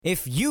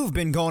If you've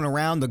been going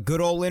around the good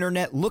old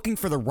internet looking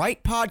for the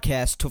right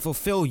podcast to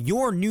fulfill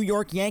your New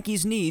York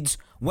Yankees needs,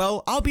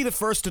 well, I'll be the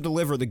first to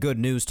deliver the good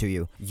news to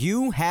you.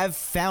 You have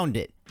found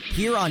it.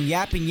 Here on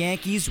Yapping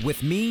Yankees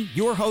with me,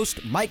 your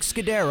host, Mike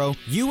Scudero,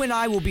 you and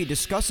I will be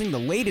discussing the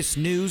latest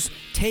news,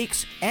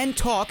 takes, and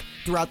talk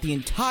throughout the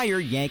entire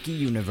Yankee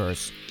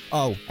universe.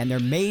 Oh, and there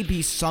may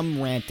be some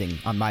ranting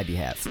on my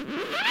behalf.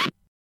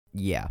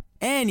 Yeah.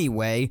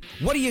 Anyway,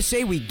 what do you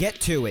say we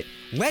get to it?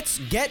 Let's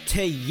get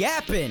to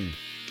yapping!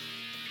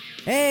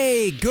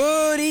 Hey,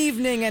 good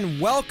evening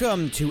and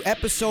welcome to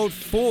episode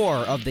 4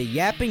 of the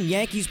Yapping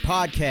Yankees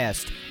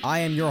podcast. I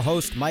am your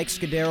host, Mike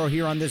Scudero,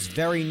 here on this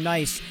very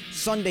nice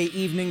Sunday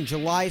evening,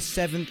 July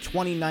 7th,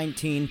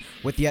 2019,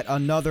 with yet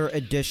another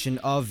edition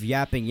of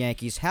Yapping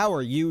Yankees. How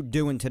are you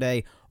doing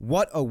today?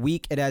 What a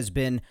week it has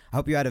been. I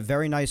hope you had a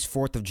very nice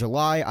 4th of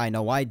July. I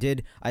know I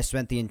did. I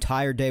spent the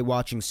entire day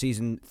watching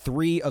season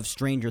 3 of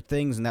Stranger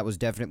Things, and that was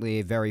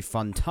definitely a very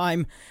fun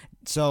time.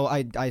 So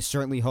I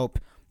certainly hope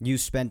you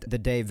spent the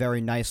day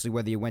very nicely,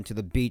 whether you went to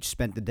the beach,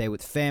 spent the day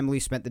with family,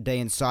 spent the day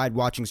inside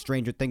watching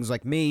Stranger Things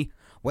like me,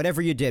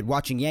 whatever you did,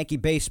 watching Yankee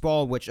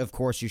baseball, which of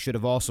course you should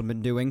have also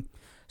been doing.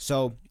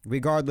 So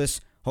regardless,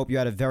 hope you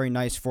had a very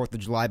nice 4th of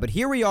July. But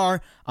here we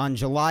are on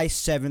July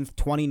 7th,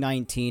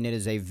 2019. It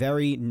is a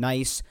very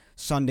nice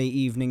Sunday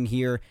evening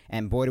here,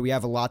 and boy, do we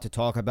have a lot to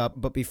talk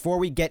about. But before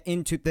we get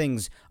into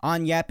things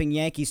on Yapping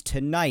Yankees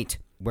tonight,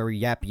 where we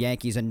yap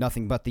Yankees and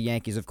nothing but the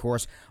Yankees, of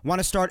course, I want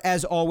to start,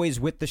 as always,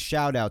 with the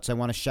shout-outs. I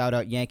want to shout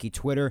out Yankee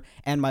Twitter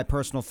and my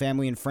personal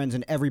family and friends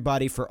and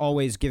everybody for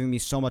always giving me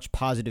so much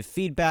positive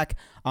feedback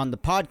on the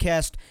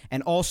podcast,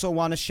 and also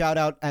want to shout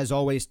out, as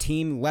always,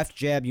 Team Left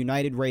Jab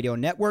United Radio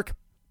Network.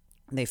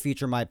 They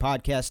feature my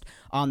podcast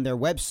on their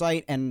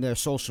website and their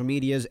social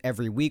medias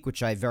every week,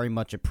 which I very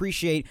much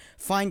appreciate.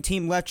 Find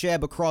Team Left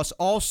Jab across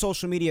all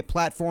social media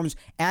platforms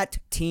at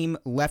Team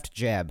Left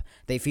Jab.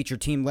 They feature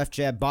Team Left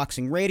Jab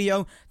Boxing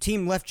Radio,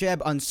 Team Left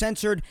Jab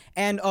Uncensored,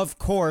 and of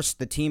course,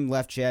 the Team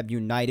Left Jab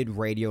United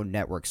Radio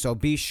Network. So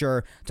be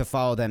sure to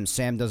follow them.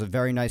 Sam does a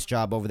very nice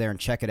job over there, and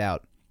check it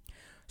out.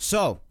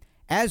 So,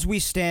 as we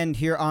stand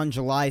here on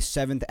July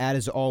 7th,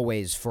 as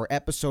always, for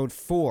episode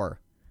 4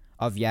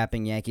 of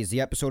Yapping Yankees. The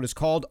episode is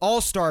called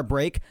All-Star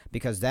Break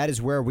because that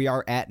is where we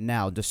are at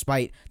now.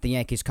 Despite the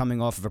Yankees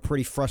coming off of a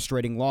pretty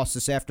frustrating loss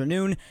this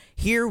afternoon,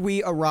 here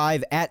we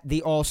arrive at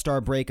the All-Star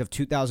Break of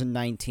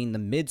 2019, the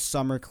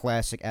Midsummer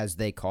Classic as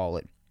they call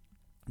it.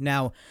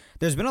 Now,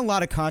 there's been a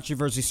lot of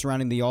controversy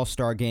surrounding the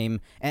All-Star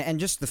game and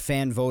just the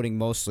fan voting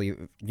mostly,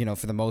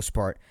 for the most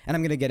part, and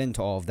I'm going to get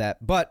into all of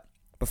that. But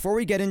before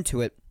we get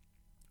into it,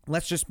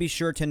 let's just be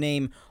sure to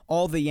name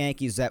all the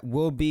Yankees that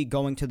will be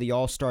going to the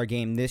All-Star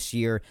game this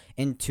year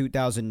in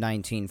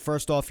 2019.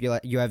 First off, you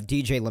have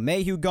DJ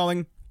LeMahieu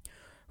going,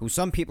 who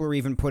some people are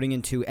even putting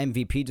into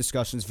MVP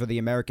discussions for the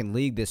American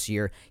League this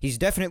year. He's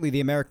definitely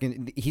the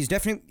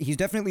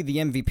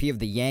MVP of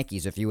the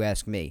Yankees, if you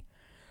ask me.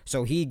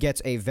 So he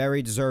gets a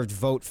very deserved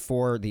vote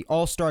for the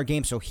All-Star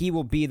game, so he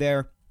will be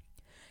there.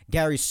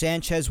 Gary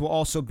Sanchez will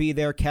also be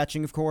there,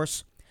 catching, of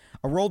course.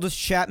 Aroldis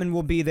Chapman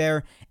will be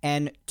there,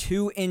 and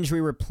 2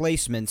 injury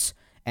replacements,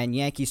 and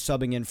Yankees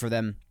subbing in for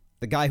them.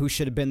 The guy who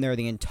should have been there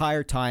the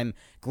entire time,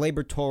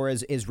 Gleyber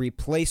Torres, is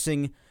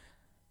replacing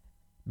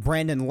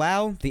Brandon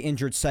Lowe, the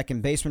injured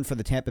second baseman for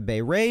the Tampa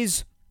Bay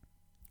Rays.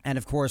 And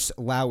of course,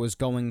 Lowe was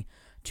going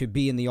to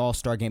be in the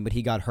All-Star game, but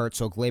he got hurt,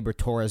 so Gleyber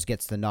Torres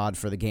gets the nod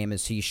for the game,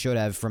 as he should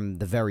have from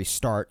the very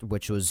start,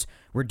 which was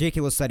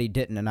ridiculous that he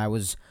didn't, and I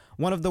was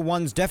one of the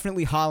ones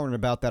definitely hollering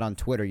about that on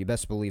Twitter, you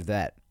best believe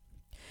that.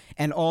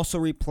 And also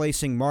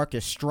replacing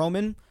Marcus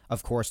Stroman,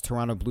 of course,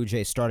 Toronto Blue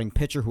Jays starting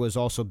pitcher, who has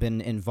also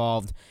been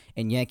involved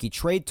in Yankee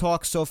trade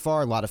talks so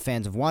far. A lot of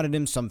fans have wanted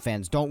him, some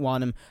fans don't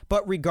want him,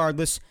 but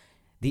regardless,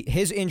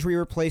 his injury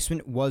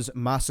replacement was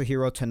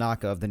Masahiro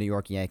Tanaka of the New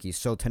York Yankees.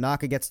 So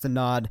Tanaka gets the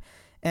nod,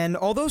 and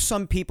although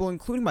some people,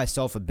 including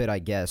myself a bit, I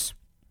guess,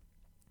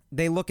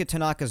 they look at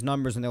Tanaka's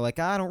numbers and they're like,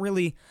 I don't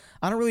really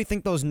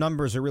think those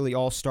numbers are really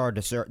all-star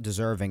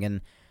deserving, and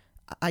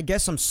I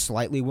guess I'm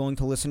slightly willing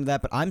to listen to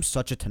that, but I'm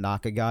such a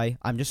Tanaka guy.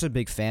 I'm just a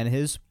big fan of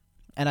his.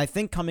 And I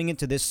think coming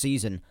into this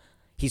season,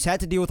 he's had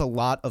to deal with a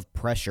lot of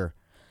pressure.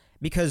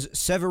 Because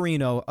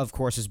Severino, of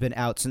course, has been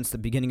out since the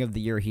beginning of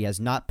the year. He has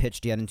not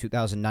pitched yet in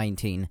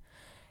 2019.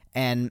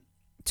 And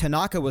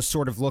Tanaka was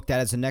sort of looked at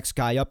as the next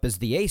guy up as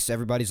the ace.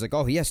 Everybody's like,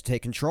 oh, he has to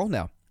take control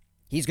now.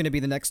 He's going to be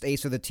the next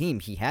ace of the team.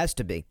 He has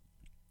to be.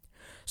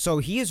 So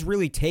he has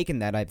really taken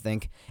that, I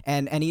think,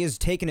 and he has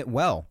taken it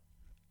well.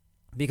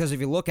 Because if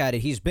you look at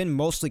it, he's been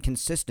mostly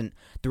consistent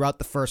throughout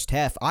the first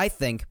half. I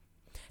think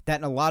that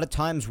in a lot of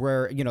times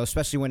where,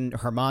 especially when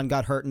Herman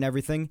got hurt and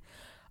everything,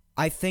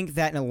 I think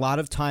that in a lot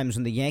of times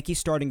when the Yankees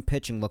starting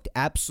pitching looked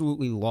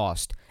absolutely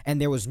lost and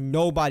there was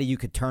nobody you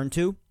could turn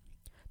to,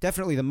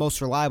 definitely the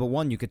most reliable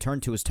one you could turn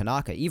to is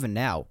Tanaka, even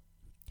now.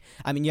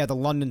 I mean, yeah, the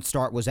London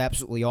start was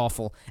absolutely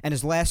awful, and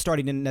his last start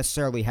he didn't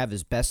necessarily have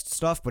his best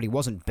stuff, but he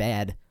wasn't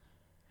bad.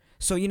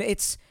 So,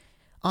 it's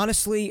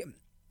honestly,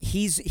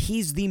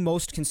 he's the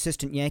most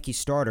consistent Yankee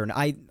starter, and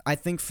I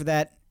think for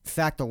that,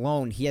 fact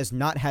alone, he has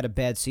not had a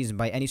bad season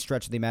by any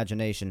stretch of the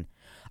imagination.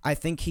 I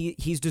think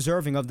he's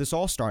deserving of this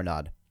All-Star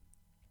nod.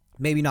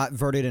 Maybe not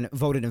voted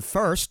in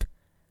first,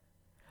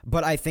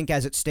 but I think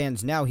as it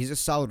stands now, he's a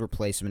solid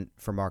replacement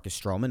for Marcus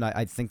Stroman.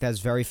 I think that's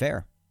very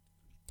fair.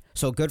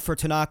 So good for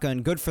Tanaka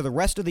and good for the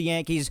rest of the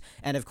Yankees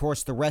and, of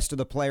course, the rest of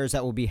the players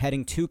that will be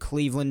heading to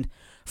Cleveland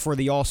for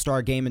the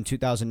All-Star game in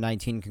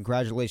 2019.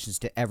 Congratulations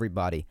to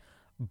everybody.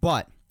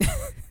 But,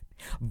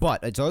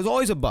 it's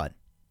always a but.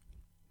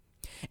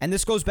 And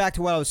this goes back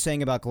to what I was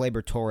saying about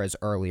Gleyber Torres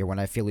earlier when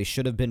I feel he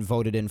should have been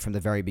voted in from the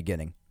very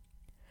beginning.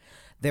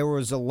 There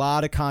was a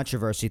lot of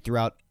controversy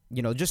throughout,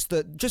 just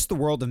the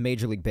world of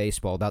Major League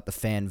Baseball about the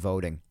fan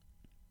voting.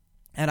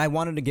 And I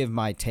wanted to give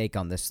my take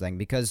on this thing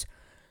because,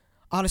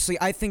 honestly,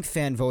 I think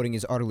fan voting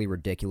is utterly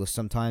ridiculous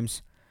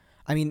sometimes.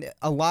 I mean,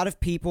 a lot of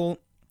people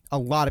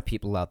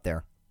out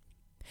there,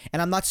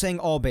 and I'm not saying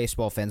all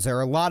baseball fans. There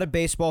are a lot of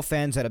baseball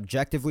fans that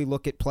objectively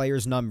look at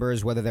players'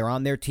 numbers, whether they're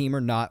on their team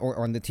or not, or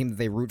on the team that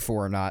they root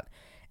for or not.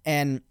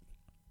 And,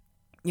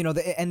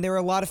 and there are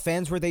a lot of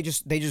fans where they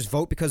just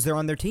vote because they're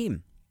on their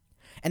team.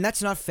 And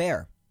that's not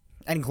fair.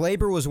 And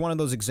Gleyber was one of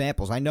those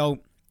examples. I know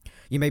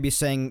you may be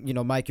saying,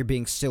 Mike, you're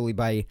being silly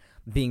by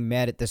being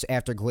mad at this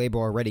after Gleyber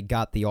already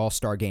got the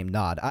All-Star game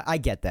nod. I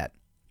get that.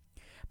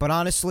 But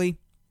honestly,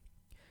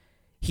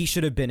 he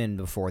should have been in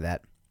before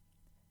that.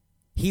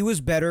 He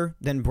was better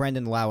than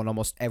Brandon Lowe in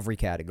almost every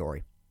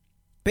category.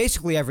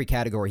 Basically every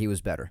category he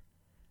was better.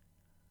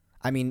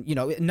 I mean,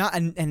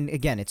 and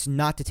again, it's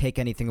not to take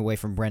anything away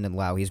from Brandon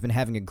Lowe. He's been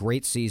having a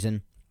great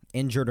season,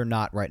 injured or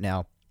not right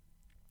now.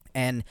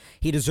 And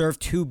he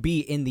deserved to be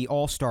in the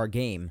All-Star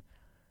game,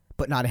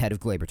 but not ahead of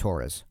Gleyber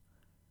Torres.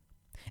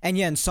 And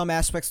yeah, in some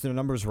aspects, the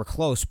numbers were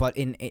close, but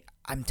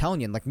I'm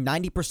telling you, in like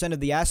 90% of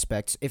the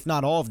aspects, if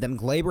not all of them,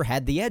 Gleyber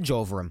had the edge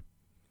over him.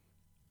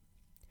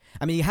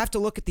 I mean, you have to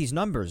look at these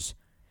numbers,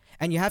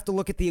 and you have to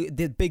look at the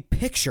big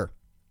picture.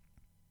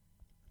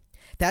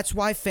 That's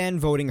why fan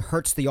voting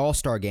hurts the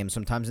All-Star game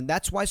sometimes, and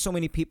that's why so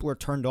many people are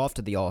turned off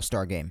to the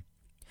All-Star game.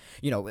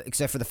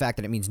 Except for the fact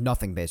that it means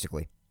nothing,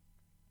 basically.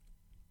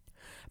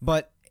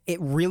 But it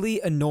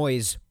really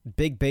annoys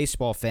big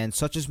baseball fans,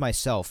 such as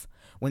myself,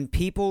 when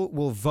people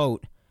will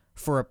vote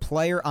for a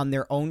player on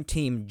their own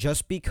team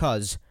just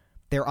because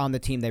they're on the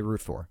team they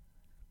root for.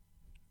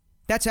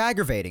 That's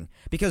aggravating,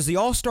 because the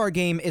All-Star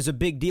game is a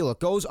big deal. It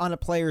goes on a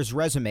player's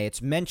resume.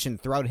 It's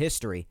mentioned throughout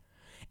history.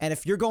 And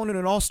if you're going to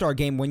an All-Star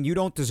game when you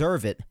don't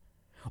deserve it,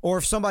 or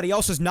if somebody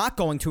else is not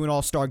going to an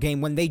All-Star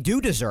game when they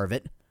do deserve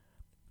it,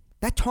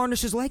 that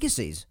tarnishes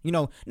legacies.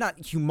 Not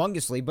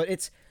humongously, but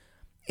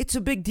it's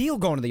a big deal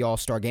going to the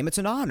All-Star game. It's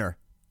an honor,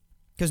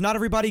 because not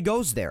everybody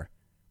goes there.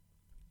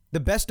 The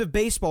best of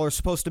baseball are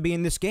supposed to be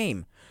in this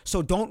game,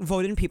 so don't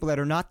vote in people that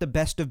are not the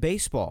best of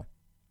baseball.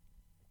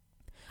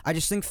 I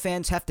just think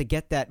fans have to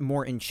get that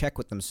more in check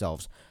with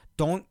themselves.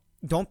 Don't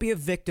be a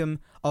victim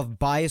of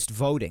biased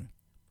voting.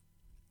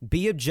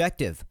 Be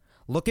objective.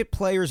 Look at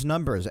players'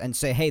 numbers and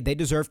say, hey, they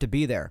deserve to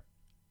be there.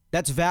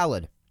 That's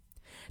valid.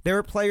 There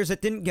are players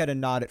that didn't get a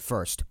nod at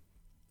first,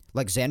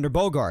 like Xander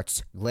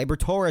Bogaerts, Gleyber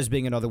Torres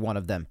being another one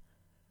of them.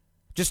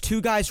 Just two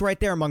guys right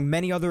there among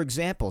many other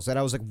examples that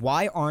I was like,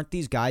 why aren't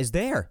these guys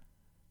there?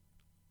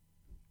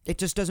 It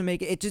just didn't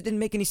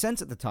make any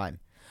sense at the time.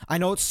 I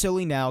know it's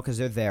silly now because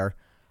they're there,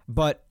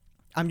 but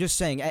I'm just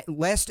saying,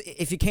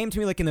 if you came to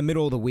me like in the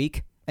middle of the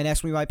week and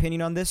asked me my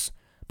opinion on this,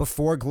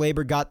 before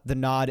Gleyber got the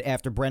nod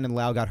after Brandon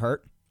Lowe got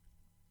hurt,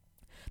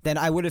 then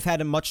I would have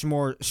had a much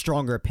more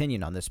stronger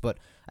opinion on this. But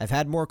I've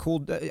had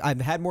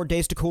more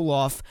days to cool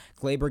off.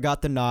 Gleyber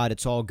got the nod.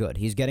 It's all good.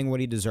 He's getting what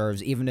he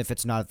deserves, even if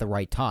it's not at the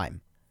right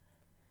time.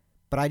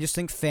 But I just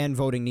think fan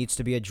voting needs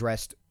to be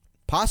addressed,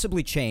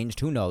 possibly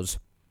changed, who knows.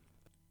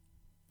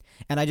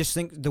 And I just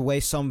think the way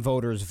some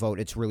voters vote,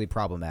 it's really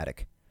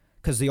problematic.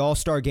 Because the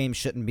All-Star game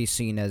shouldn't be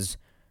seen as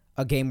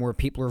a game where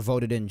people are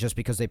voted in just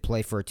because they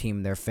play for a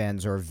team their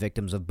fans are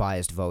victims of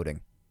biased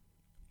voting.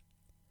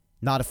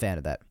 Not a fan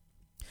of that.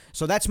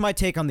 So that's my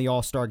take on the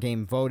All-Star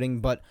game voting,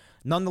 but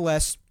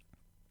nonetheless,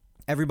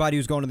 everybody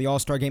who's going to the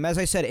All-Star game, as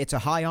I said, it's a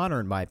high honor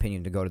in my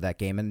opinion to go to that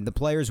game, and the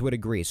players would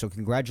agree, so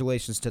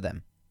congratulations to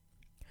them.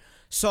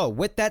 So,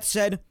 with that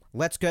said,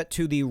 let's get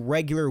to the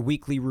regular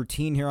weekly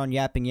routine here on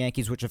Yapping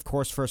Yankees, which of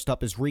course first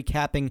up is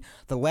recapping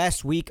the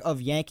last week of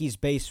Yankees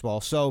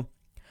baseball. So,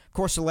 of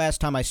course, the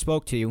last time I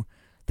spoke to you,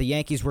 the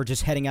Yankees were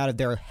just heading out of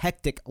their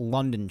hectic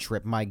London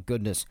trip. My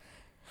goodness.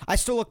 I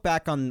still look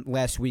back on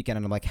last weekend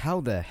and I'm like,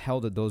 how the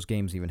hell did those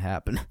games even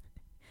happen?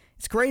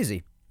 It's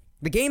crazy.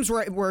 The games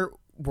were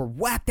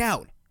whacked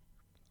out.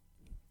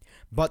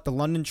 But the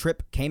London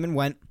trip came and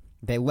went.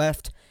 They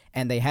left,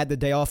 and they had the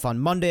day off on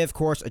Monday, of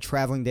course, a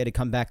traveling day to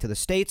come back to the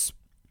States.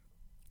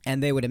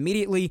 And they would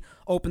immediately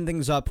open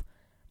things up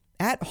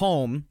at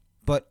home,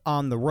 but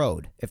on the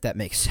road, if that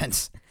makes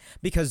sense,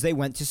 because they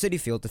went to Citi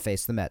Field to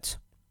face the Mets.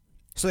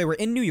 So they were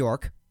in New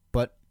York,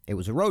 but it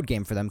was a road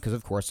game for them because,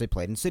 of course, they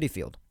played in Citi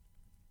Field.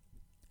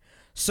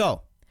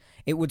 So,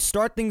 it would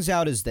start things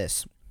out as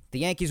this. The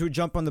Yankees would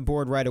jump on the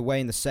board right away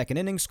in the second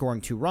inning, scoring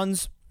 2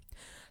 runs.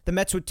 The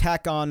Mets would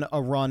tack on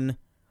a run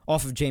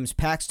off of James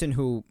Paxton,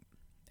 who,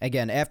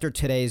 again, after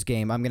today's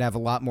game, I'm going to have a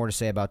lot more to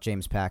say about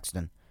James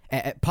Paxton.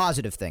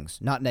 Positive things,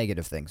 not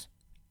negative things.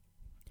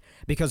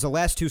 Because the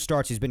last 2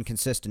 starts, he's been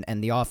consistent,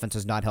 and the offense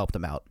has not helped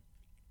him out.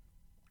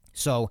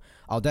 So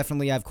I'll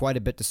definitely have quite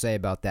a bit to say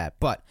about that.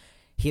 But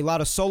he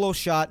allowed a solo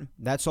shot.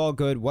 That's all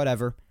good,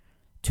 whatever.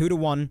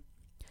 2-1.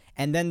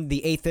 And then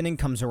the 8th inning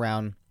comes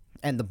around,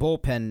 and the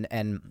bullpen,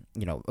 and,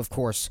 of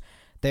course,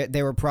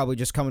 they were probably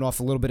just coming off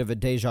a little bit of a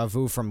deja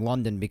vu from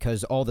London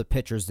because all the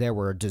pitchers there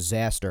were a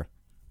disaster.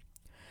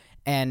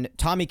 And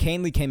Tommy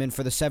Kahnle came in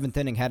for the 7th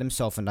inning, had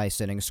himself a nice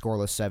inning,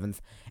 scoreless 7th.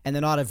 And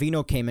then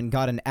Ottavino came in,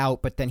 got an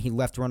out, but then he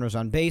left runners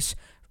on base,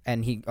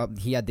 and he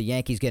had the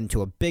Yankees get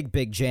into a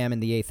big jam in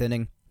the 8th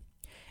inning.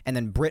 And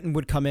then Britton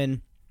would come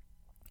in,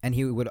 and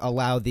he would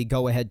allow the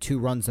go-ahead 2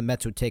 runs. The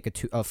Mets would take a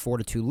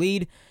 4-2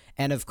 lead,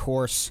 and of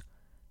course,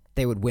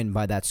 they would win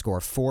by that score,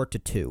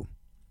 4-2.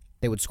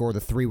 They would score the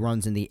 3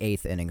 runs in the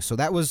 8th inning. So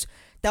that was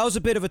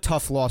a bit of a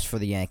tough loss for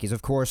the Yankees.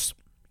 Of course,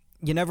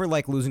 you never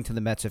like losing to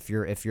the Mets if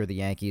you're the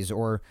Yankees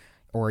or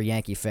a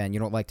Yankee fan. You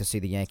don't like to see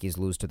the Yankees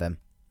lose to them.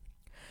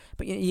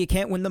 But you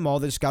can't win them all.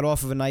 They just got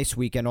off of a nice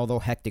weekend, although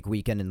hectic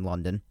weekend in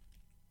London.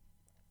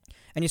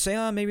 And you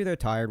say, maybe they're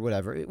tired,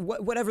 whatever.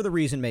 Whatever the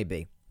reason may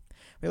be.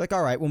 You're like,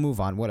 all right, we'll move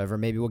on, whatever.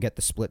 Maybe we'll get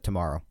the split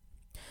tomorrow.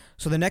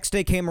 So the next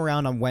day came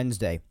around on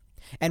Wednesday.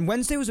 And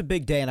Wednesday was a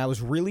big day, and I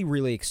was really,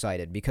 really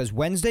excited because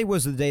Wednesday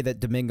was the day that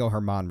Domingo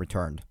Germán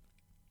returned.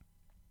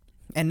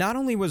 And not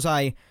only was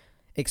I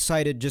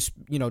excited just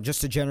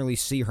to generally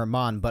see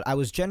Germán, but I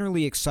was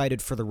generally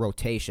excited for the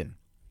rotation.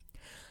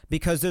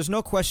 Because there's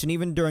no question,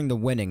 even during the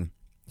winning,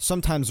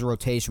 sometimes the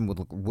rotation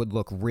would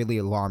look really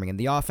alarming, and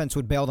the offense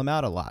would bail them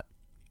out a lot.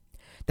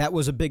 That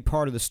was a big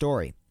part of the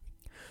story.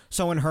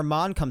 So when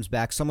Germán comes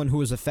back, someone who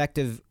was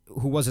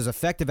as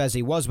effective as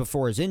he was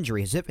before his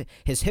injury,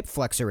 his hip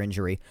flexor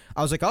injury,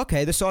 I was like,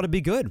 okay, this ought to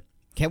be good.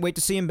 Can't wait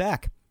to see him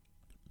back.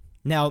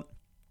 Now,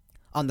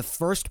 on the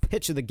first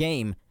pitch of the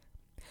game,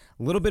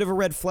 a little bit of a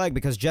red flag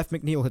because Jeff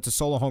McNeil hits a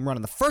solo home run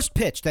on the first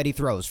pitch that he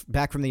throws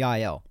back from the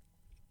IL.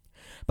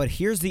 But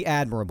here's the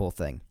admirable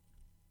thing.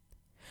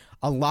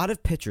 A lot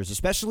of pitchers,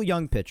 especially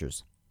young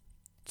pitchers,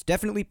 it's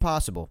definitely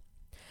possible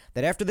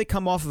that after they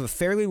come off of a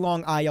fairly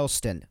long IL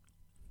stint,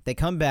 they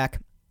come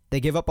back, they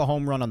give up a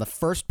home run on the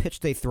first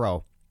pitch they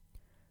throw.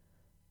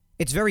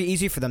 It's very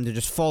easy for them to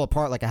just fall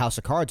apart like a house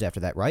of cards after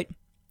that, right?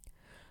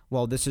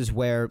 Well, this is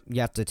where you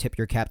have to tip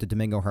your cap to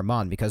Domingo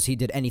Germán because he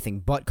did anything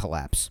but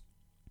collapse.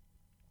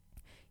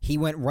 He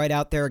went right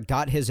out there,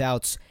 got his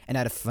outs, and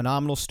had a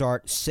phenomenal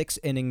start. 6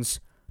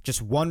 innings,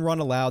 just 1 run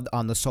allowed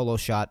on the solo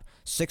shot,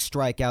 6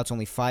 strikeouts,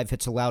 only 5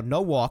 hits allowed,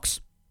 no walks.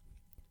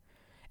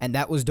 And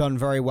that was done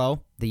very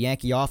well. The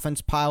Yankee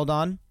offense piled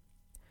on.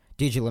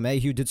 DJ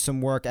LeMahieu did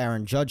some work.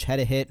 Aaron Judge had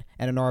a hit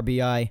and an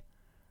RBI.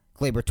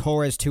 Gleyber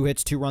Torres, 2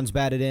 hits, 2 runs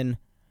batted in.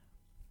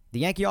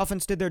 The Yankee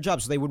offense did their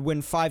job, so they would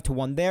win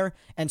 5-1 there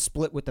and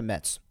split with the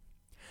Mets.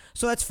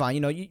 So that's fine.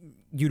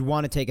 You'd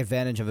want to take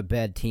advantage of a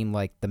bad team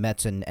like the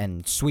Mets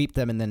and sweep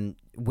them and then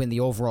win the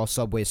overall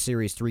Subway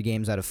Series 3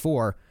 games out of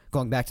 4,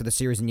 going back to the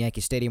series in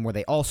Yankee Stadium where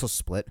they also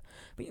split.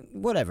 But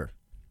whatever.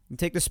 You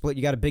take the split.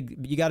 You got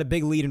a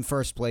big lead in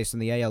first place in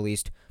the AL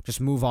East.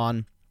 Just move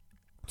on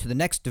to the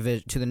next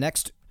division, to the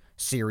next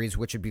series,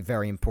 which would be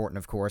very important,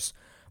 of course,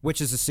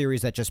 which is the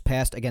series that just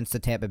passed against the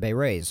Tampa Bay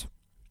Rays.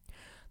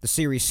 The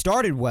series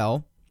started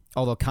well,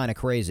 although kind of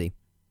crazy,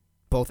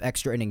 both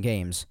extra inning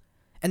games,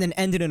 and then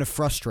ended in a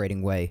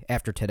frustrating way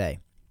after today.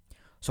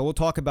 So we'll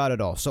talk about it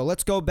all. So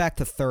let's go back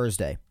to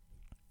Thursday.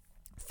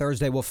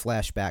 Thursday we'll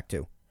flash back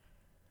to.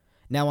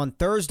 Now on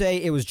Thursday,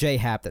 it was J.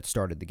 Happ that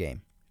started the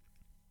game.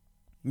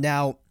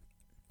 Now,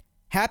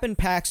 Happ and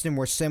Paxton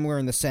were similar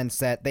in the sense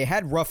that they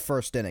had rough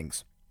first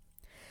innings.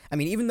 I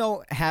mean, even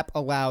though Happ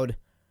allowed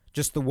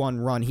just the 1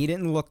 run, he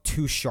didn't look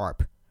too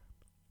sharp.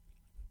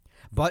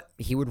 But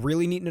he would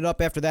really neaten it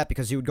up after that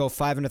because he would go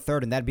 5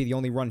 1/3, and that'd be the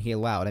only run he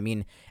allowed. I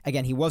mean,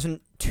 again, he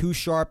wasn't too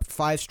sharp.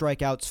 5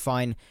 strikeouts,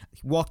 fine.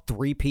 He walked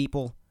 3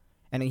 people,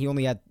 and he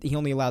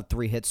only allowed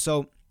 3 hits.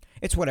 So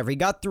it's whatever. He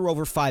got through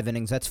over 5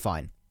 innings. That's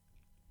fine.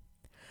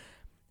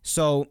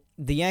 So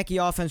the Yankee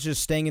offense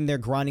just staying in there,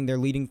 grinding. They're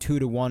leading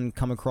 2-1,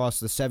 come across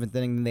the 7th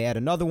inning. Then they add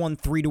another one,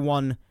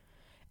 3-1,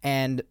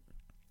 and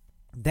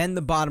then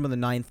the bottom of the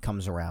 9th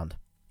comes around,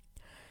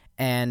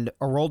 and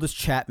Aroldis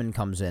Chapman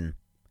comes in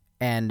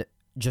and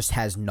just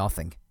has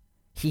nothing.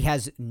 He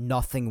has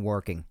nothing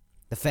working.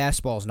 The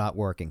fastball's not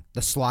working.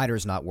 The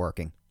slider's not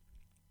working.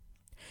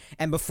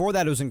 And before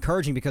that, it was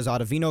encouraging because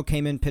Ottavino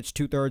came in, pitched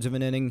 2/3 of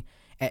an inning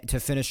to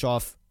finish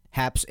off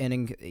Happ's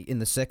inning in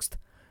the 6th.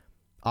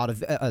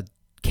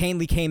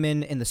 Kahnle came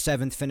in the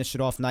 7th, finished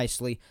it off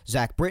nicely.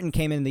 Zach Britton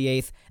came in the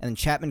 8th, and then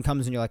Chapman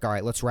comes in, you're like, all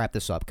right, let's wrap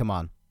this up. Come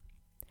on.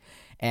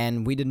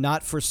 And we did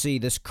not foresee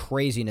this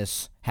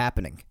craziness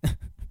happening.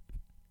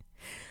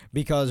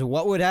 Because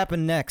what would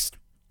happen next?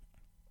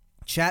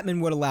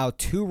 Chapman would allow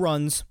 2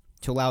 runs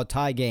to allow a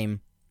tie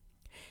game,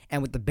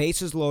 and with the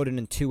bases loaded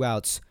and 2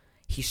 outs,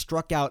 he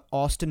struck out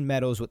Austin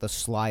Meadows with a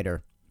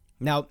slider.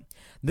 Now,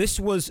 this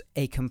was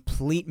a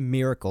complete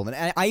miracle,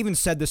 and I even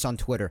said this on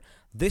Twitter.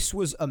 This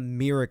was a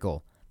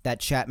miracle that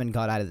Chapman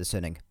got out of this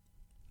inning,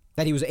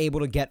 that he was able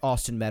to get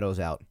Austin Meadows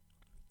out.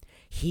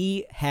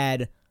 He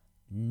had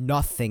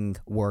nothing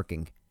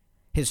working.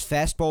 His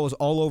fastball was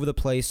all over the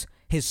place.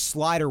 His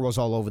slider was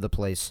all over the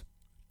place.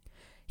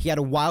 He had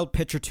a wild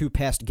pitch or two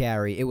past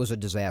Gary. It was a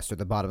disaster at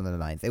the bottom of the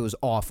ninth. It was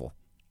awful.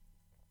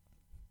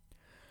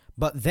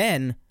 But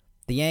then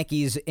the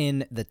Yankees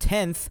in the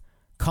 10th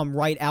come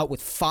right out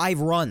with 5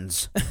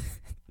 runs.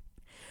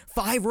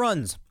 5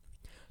 runs.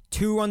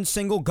 2-run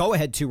single,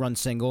 go-ahead 2-run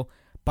single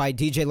by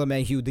DJ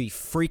LeMahieu, the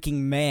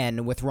freaking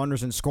man with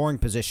runners in scoring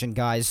position,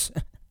 guys.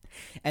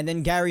 And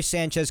then Gary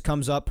Sanchez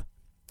comes up,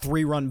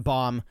 3-run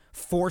bomb,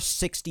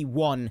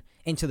 461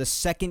 into the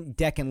second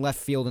deck in left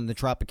field in the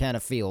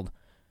Tropicana field,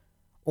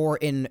 or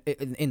in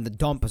the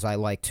dump, as I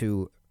like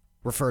to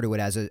refer to it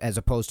as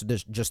opposed to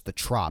just the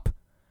Trop.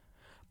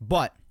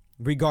 But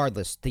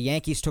regardless, the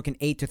Yankees took an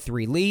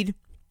 8-3 lead.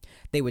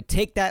 They would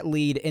take that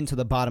lead into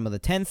the bottom of the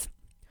 10th.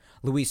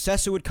 Luis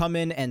Cessa would come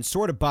in and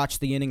sort of botch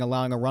the inning,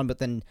 allowing a run, but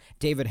then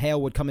David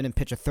Hale would come in and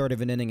pitch a third of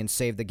an inning and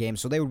save the game.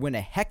 So they would win a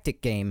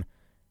hectic game,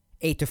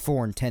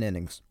 8-4 in 10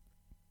 innings.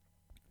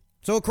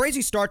 So a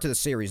crazy start to the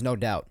series, no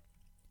doubt.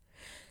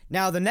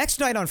 Now, the next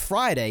night on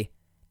Friday,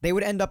 they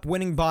would end up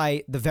winning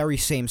by the very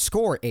same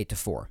score,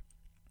 8-4.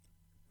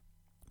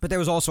 But there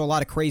was also a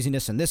lot of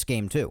craziness in this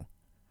game, too.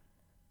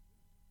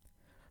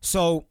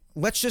 So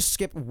let's just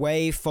skip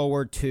way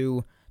forward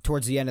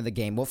towards the end of the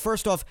game. Well,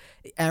 first off,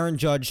 Aaron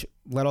Judge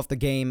led off the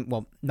game.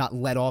 Well, not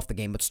led off the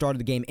game, but started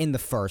the game in the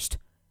first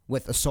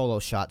with a solo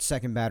shot,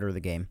 second batter of the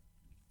game.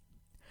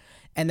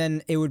 And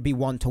then it would be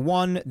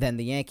 1-1. Then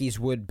the Yankees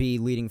would be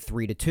leading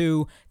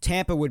 3-2.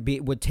 Tampa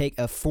would take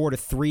a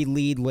 4-3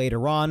 lead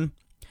later on.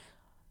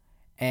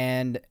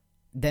 And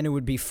then it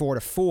would be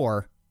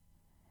 4-4.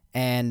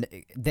 And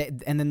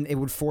then it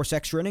would force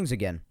extra innings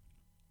again.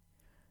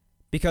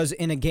 Because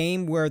in a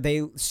game where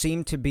they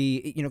seemed to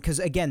be, because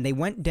again, they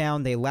went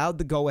down, they allowed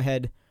the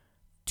go-ahead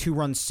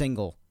 2-run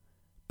single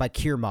by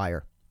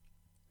Kiermaier.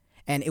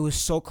 And it was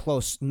so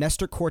close.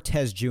 Nestor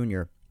Cortez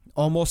Jr.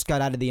 almost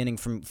got out of the inning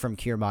from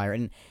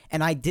Kiermaier.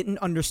 And I didn't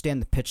understand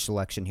the pitch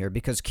selection here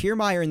because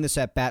Kiermaier in this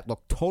at-bat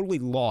looked totally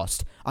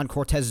lost on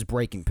Cortez's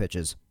breaking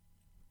pitches.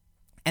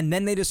 And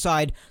then they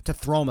decide to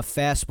throw him a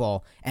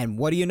fastball, and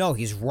what do you know?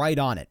 He's right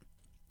on it.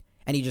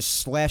 And he just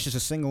slashes a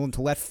single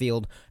into left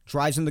field,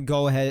 drives in the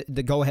go-ahead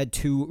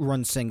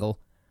 2-run single,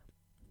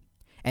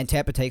 and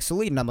Tampa takes the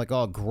lead. And I'm like,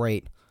 oh,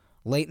 great.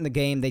 Late in the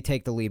game, they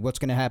take the lead. What's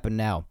going to happen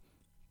now?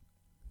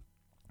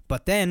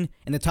 But then,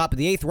 in the top of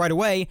the 8th right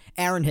away,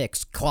 Aaron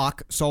Hicks,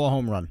 clock, solo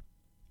home run.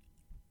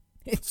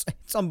 It's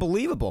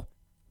unbelievable.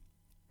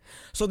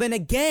 So then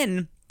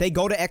again, they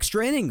go to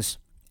extra innings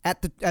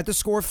at the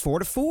score of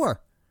 4-4.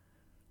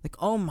 Like,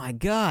 oh my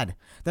God.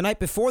 The night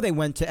before, they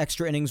went to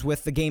extra innings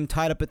with the game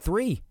tied up at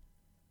 3.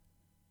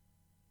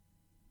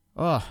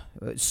 Oh,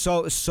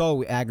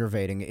 so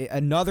aggravating.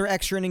 Another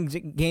extra innings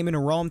game in a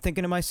row, I'm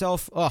thinking to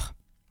myself, ugh.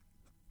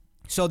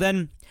 So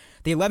then,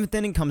 the 11th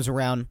inning comes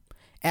around.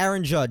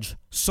 Aaron Judge,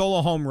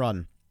 solo home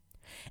run.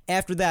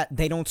 After that,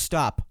 they don't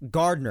stop.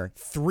 Gardner,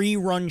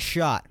 3-run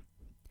shot.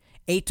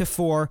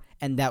 8-4,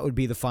 and that would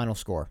be the final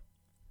score.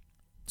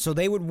 So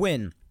they would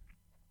win,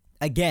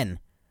 again,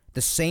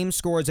 the same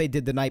score as they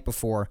did the night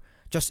before,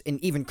 just in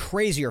even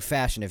crazier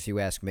fashion, if you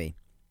ask me.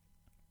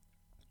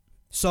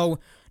 So,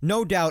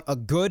 no doubt, a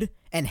good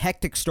and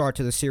hectic start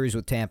to the series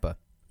with Tampa.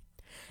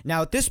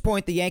 Now, at this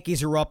point, the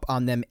Yankees are up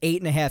on them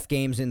 8.5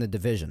 games in the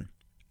division.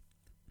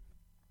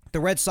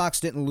 The Red Sox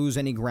didn't lose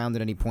any ground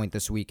at any point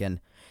this weekend.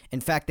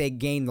 In fact, they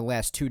gained the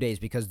last 2 days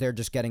because they're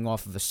just getting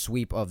off of a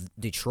sweep of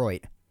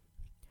Detroit.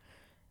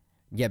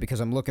 Yeah, because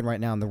I'm looking right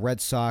now, and the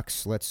Red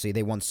Sox, let's see,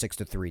 they won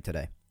 6-3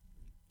 today.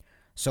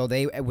 So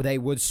they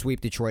would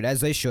sweep Detroit,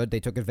 as they should. They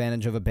took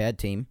advantage of a bad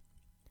team.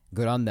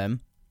 Good on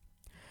them.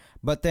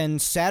 But then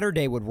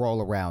Saturday would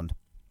roll around.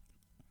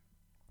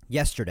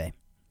 Yesterday.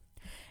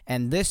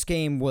 And this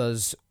game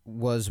was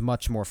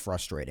much more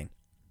frustrating.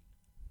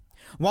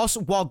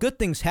 While good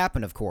things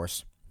happened, of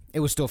course, it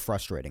was still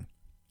frustrating.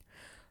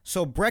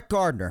 So Brett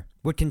Gardner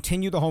would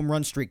continue the home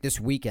run streak this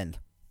weekend.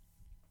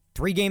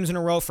 3 games in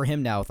a row for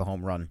him now with a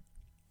home run.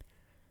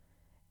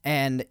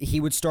 And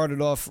he would start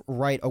it off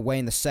right away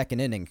in the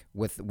second inning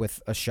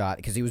with a shot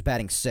because he was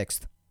batting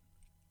 6th.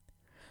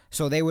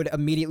 So they would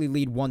immediately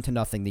lead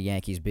 1-0, the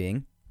Yankees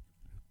being.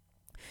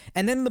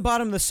 And then in the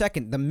bottom of the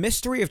second, the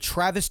mystery of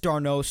Travis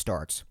d'Arnaud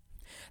starts.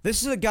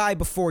 This is a guy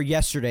before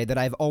yesterday that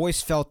I've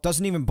always felt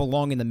doesn't even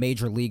belong in the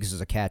major leagues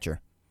as a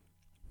catcher.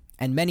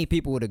 And many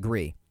people would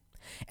agree.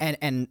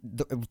 And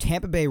the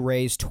Tampa Bay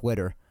Rays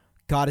Twitter,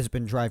 God, has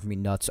been driving me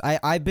nuts.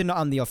 I've been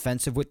on the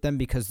offensive with them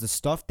because the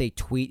stuff they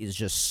tweet is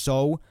just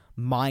so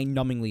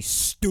mind-numbingly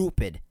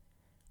stupid.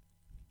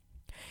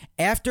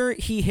 After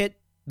he hit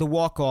the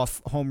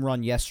walk-off home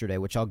run yesterday,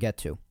 which I'll get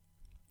to,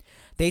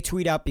 they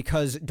tweet out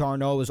because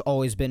d'Arnaud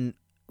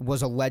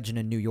was a legend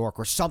in New York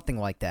or something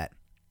like that.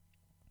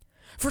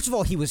 First of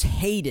all, he was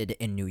hated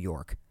in New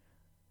York.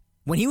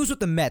 When he was with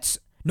the Mets,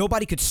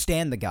 nobody could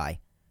stand the guy.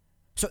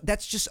 So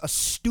that's just a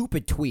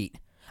stupid tweet.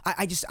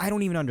 I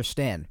don't even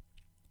understand.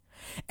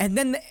 And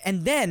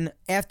then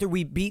after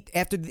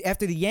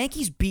the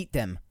Yankees beat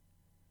them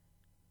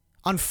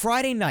on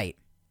Friday night,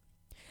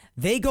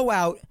 they go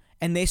out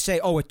and they say,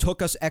 "Oh, it took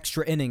them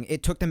extra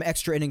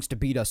innings to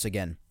beat us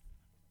again."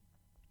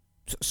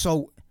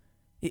 So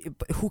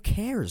who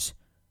cares?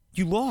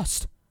 You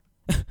lost.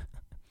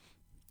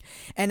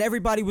 And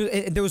everybody was.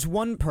 There was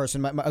one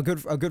person, a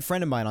good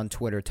friend of mine on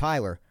Twitter,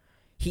 Tyler.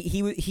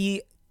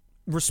 He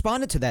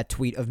responded to that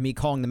tweet of me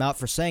calling them out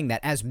for saying that,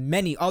 as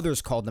many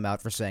others called them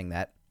out for saying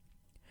that.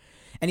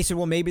 And he said,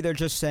 well, maybe they're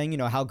just saying,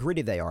 how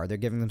gritty they are. They're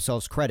giving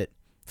themselves credit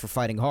for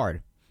fighting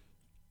hard.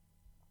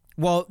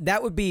 Well,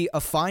 that would be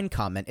a fine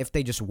comment if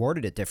they just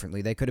worded it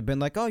differently. They could have been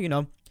like,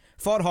 oh,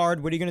 fought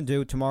hard. What are you going to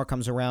do? Tomorrow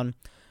comes around.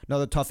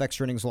 Another tough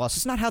extra innings loss.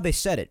 It's not how they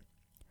said it.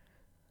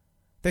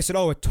 They said,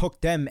 oh, it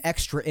took them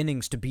extra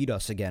innings to beat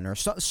us again. Or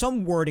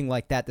some wording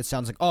like that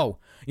sounds like, oh,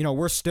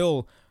 we're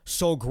still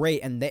so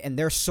great and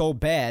they're so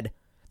bad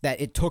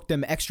that it took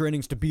them extra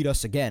innings to beat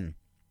us again.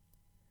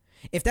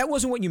 If that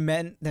wasn't what you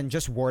meant, then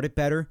just word it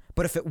better.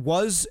 But if it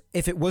was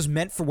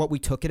meant for what we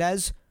took it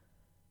as,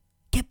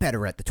 get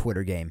better at the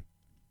Twitter game.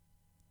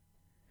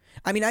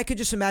 I mean, I could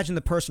just imagine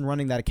the person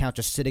running that account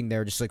just sitting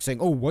there just like saying,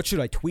 oh, what should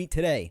I tweet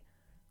today?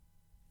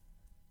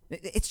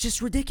 It's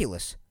just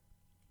ridiculous.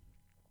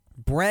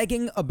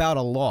 Bragging about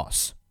a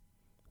loss.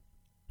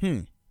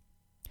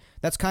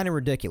 That's kind of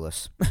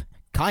ridiculous.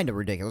 Kind of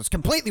ridiculous.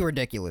 Completely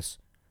ridiculous.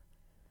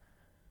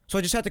 So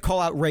I just had to call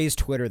out Ray's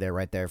Twitter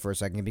right there for a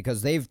second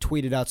because they've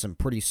tweeted out some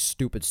pretty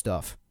stupid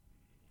stuff.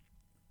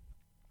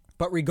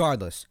 But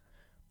regardless,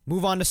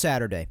 move on to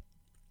Saturday.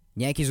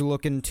 Yankees are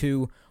looking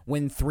to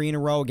win 3 in a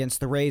row against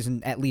the Rays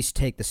and at least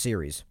take the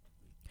series.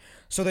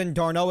 So then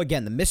d'Arnaud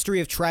again, the mystery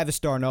of Travis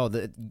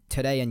d'Arnaud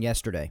today and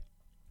yesterday.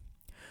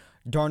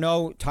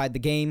 d'Arnaud tied the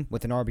game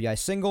with an RBI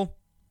single.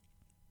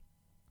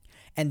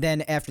 And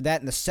then after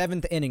that, in the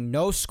 7th inning,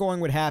 no scoring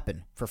would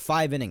happen for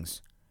 5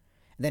 innings.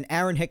 And then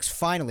Aaron Hicks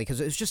finally, because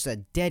it was just a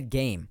dead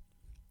game.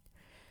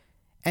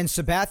 And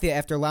Sabathia,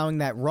 after allowing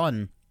that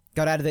run,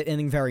 got out of the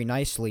inning very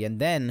nicely. And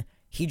then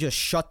he just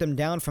shut them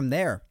down from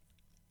there.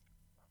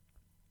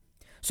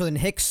 So then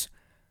Hicks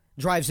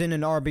drives in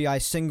an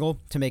RBI single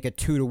to make it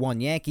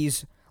 2-1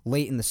 Yankees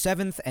late in the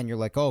 7th. And you're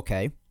like,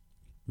 okay,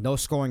 no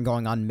scoring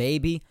going on.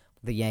 Maybe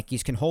the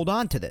Yankees can hold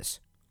on to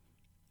this.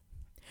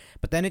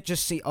 But then it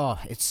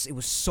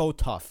was so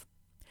tough.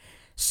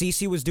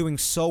 CeCe was doing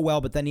so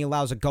well, but then he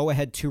allows a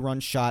go-ahead 2-run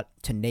shot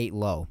to Nate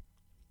Lowe,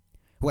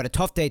 who had a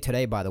tough day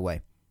today, by the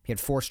way. He had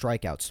 4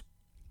 strikeouts.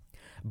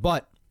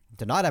 But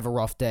did not have a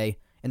rough day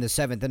in the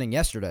 7th inning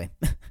yesterday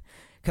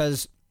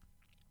because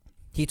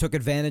he took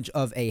advantage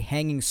of a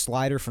hanging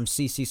slider from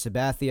CeCe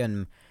Sabathia,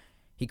 and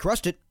he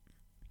crushed it.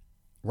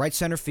 Right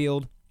center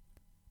field,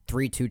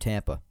 3-2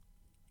 Tampa.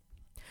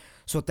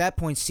 So at that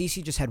point,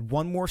 CeCe just had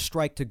one more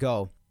strike to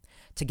go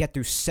to get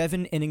through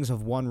 7 innings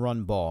of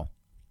 1-run ball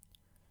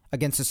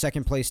against the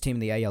second-place team in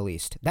the AL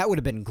East. That would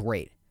have been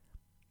great.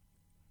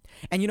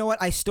 And you know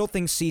what? I still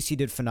think CeCe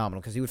did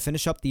phenomenal because he would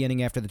finish up the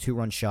inning after the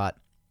 2-run shot.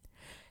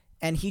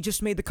 And he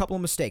just made the couple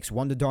of mistakes,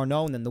 one to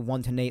d'Arnaud and then the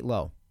one to Nate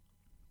Lowe.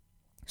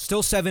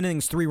 Still 7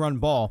 innings, 3-run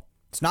ball.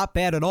 It's not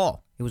bad at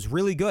all. It was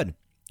really good.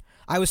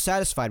 I was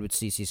satisfied with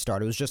CeCe's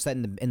start. It was just that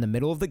in the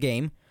middle of the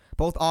game,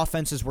 both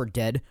offenses were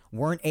dead,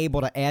 weren't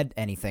able to add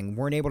anything,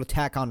 weren't able to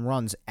tack on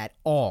runs at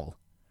all.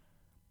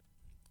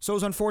 So it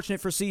was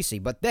unfortunate for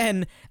CeCe. But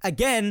then,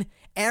 again,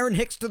 Aaron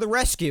Hicks to the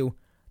rescue,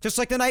 just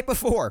like the night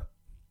before.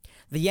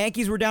 The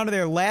Yankees were down to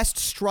their last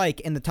strike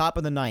in the top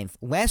of the 9th.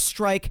 Last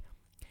strike,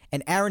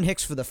 and Aaron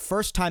Hicks, for the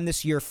first time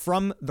this year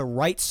from the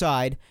right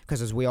side,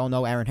 because as we all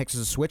know, Aaron Hicks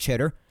is a switch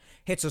hitter,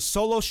 hits a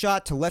solo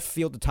shot to left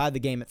field to tie the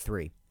game at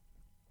 3.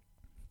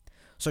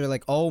 So you're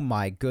like, oh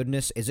my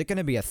goodness, is it going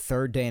to be a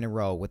third day in a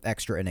row with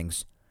extra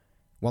innings?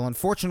 Well,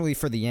 unfortunately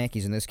for the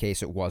Yankees in this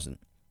case, it wasn't.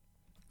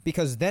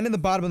 Because then in the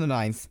bottom of the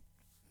 9th,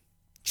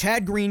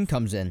 Chad Green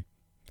comes in,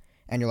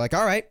 and you're like,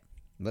 all right,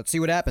 let's see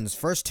what happens.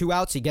 First 2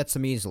 outs, he gets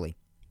them easily.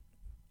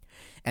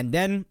 And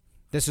then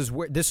this is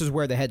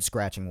where the head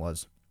scratching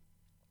was.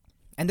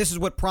 And this is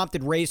what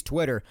prompted Ray's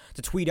Twitter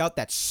to tweet out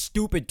that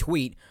stupid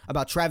tweet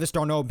about Travis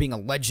d'Arnaud being a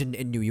legend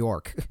in New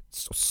York.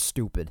 So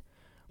stupid.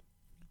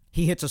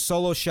 He hits a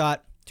solo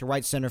shot to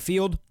right center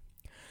field.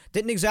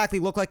 Didn't exactly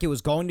look like it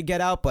was going to get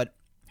out, but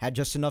had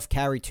just enough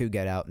carry to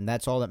get out, and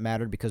that's all that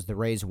mattered because the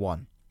Rays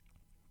won.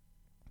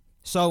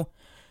 So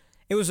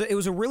it was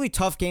a really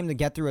tough game to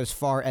get through as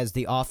far as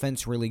the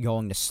offense really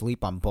going to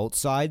sleep on both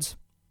sides,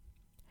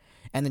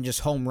 and then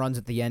just home runs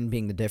at the end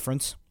being the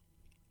difference.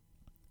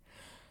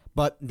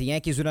 But the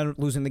Yankees would end up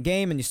losing the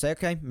game, and you say,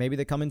 okay, maybe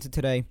they come into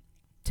today,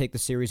 take the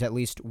series, at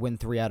least win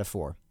 3 out of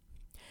 4.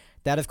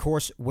 That, of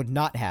course, would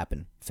not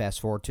happen.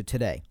 Fast forward to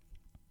today.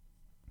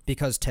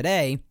 Because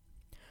today,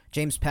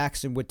 James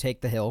Paxton would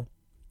take the hill.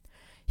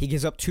 He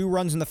gives up 2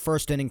 runs in the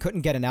first inning,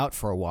 couldn't get an out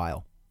for a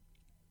while.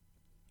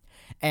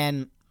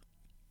 And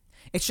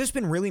it's just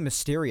been really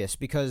mysterious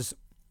because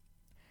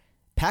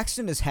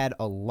Paxton has had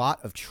a lot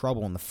of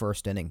trouble in the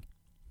first inning.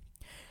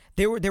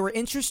 There were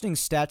interesting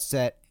stats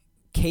that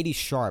Katie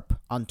Sharp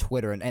on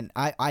Twitter, and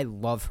I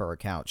love her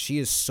account. She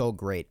is so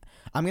great.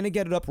 I'm going to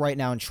get it up right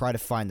now and try to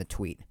find the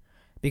tweet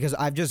because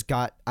I've just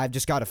got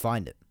to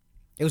find it.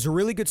 It was a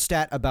really good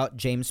stat about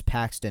James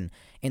Paxton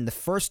in the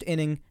first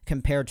inning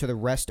compared to the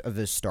rest of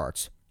his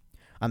starts.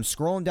 I'm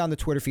scrolling down the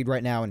Twitter feed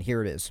right now, and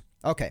here it is.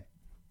 Okay.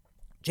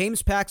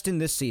 James Paxton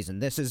this season.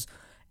 This is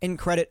in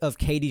credit of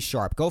Katie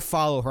Sharp. Go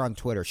follow her on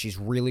Twitter. She's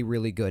really,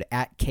 really good,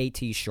 at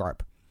KT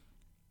Sharp.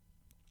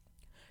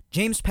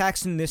 James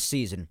Paxton this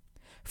season.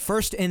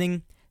 First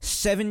inning,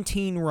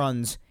 17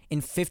 runs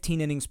in 15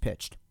 innings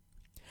pitched.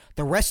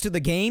 The rest of the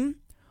game,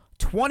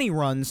 20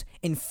 runs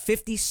in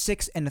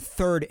 56 and a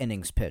third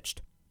innings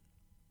pitched.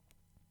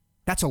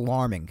 That's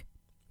alarming.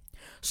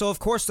 So, of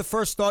course, the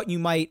first thought you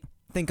might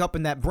think up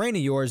in that brain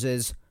of yours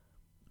is,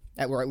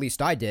 or at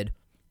least I did,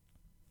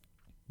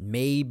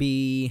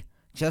 maybe,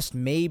 just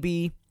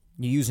maybe,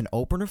 you use an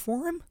opener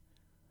for him?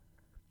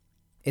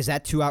 Is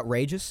that too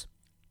outrageous?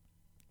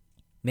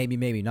 Maybe,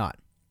 maybe not.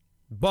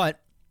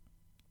 But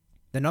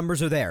the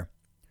numbers are there.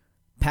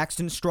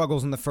 Paxton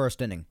struggles in the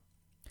first inning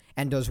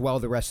and does well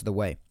the rest of the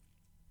way.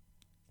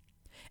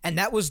 And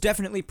that was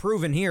definitely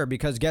proven here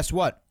because guess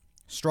what?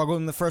 Struggled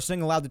in the first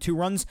inning, allowed the 2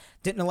 runs,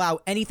 didn't allow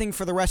anything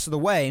for the rest of the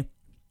way,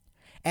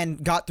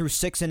 and got through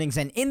 6 innings.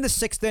 And in the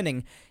 6th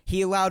inning,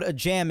 he allowed a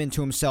jam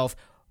into himself.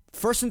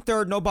 First and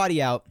third,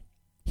 nobody out.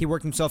 He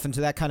worked himself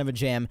into that kind of a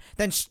jam,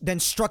 then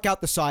struck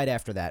out the side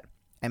after that.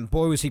 And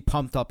boy, was he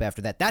pumped up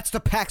after that. That's the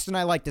Paxton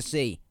I like to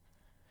see.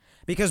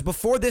 Because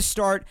before this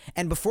start,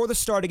 and before the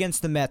start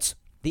against the Mets,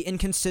 the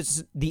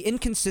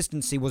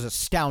inconsistency was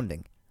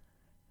astounding.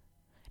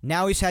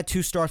 Now he's had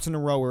 2 starts in a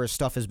row where his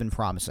stuff has been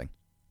promising.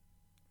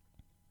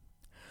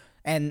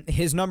 And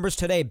his numbers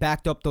today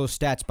backed up those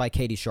stats by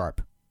Katie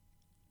Sharp.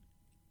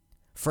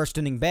 First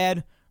inning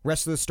bad,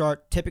 rest of the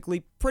start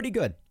typically pretty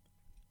good.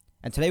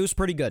 And today was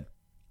pretty good.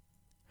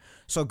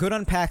 So good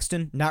on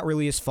Paxton, not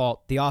really his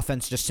fault. The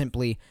offense just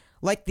simply,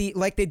 like they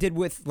didn't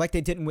with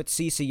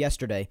CeCe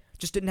yesterday,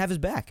 just didn't have his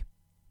back.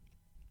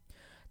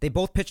 They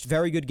both pitched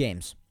very good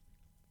games.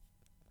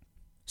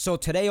 So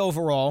today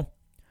overall,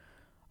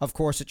 of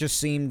course, it just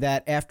seemed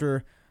that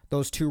after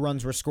those 2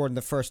 runs were scored in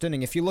the first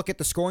inning, if you look at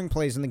the scoring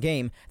plays in the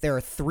game, there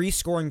are 3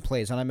 scoring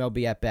plays on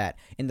MLB At Bat.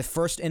 In the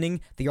first inning,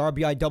 the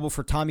RBI double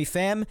for Tommy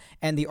Pham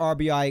and the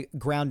RBI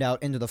ground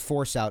out into the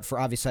force out for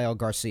Avisail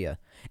Garcia.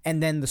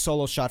 And then the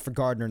solo shot for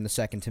Gardner in the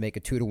second to make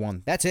it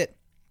 2-1. That's it.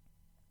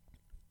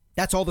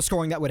 That's all the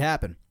scoring that would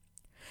happen.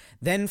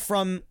 Then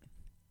from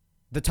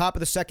the top of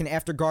the second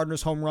after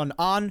Gardner's home run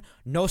on,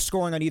 no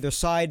scoring on either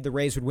side. The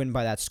Rays would win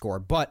by that score.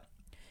 But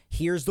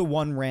here's the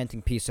one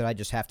ranting piece that I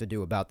just have to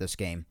do about this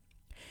game.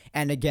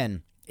 And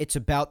again, it's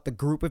about the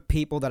group of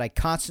people that I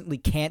constantly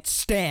can't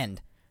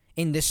stand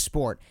in this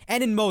sport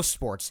and in most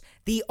sports.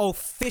 The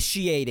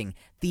officiating,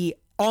 the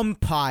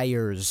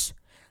umpires.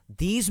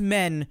 These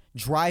men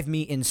drive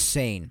me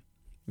insane.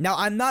 Now,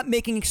 I'm not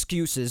making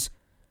excuses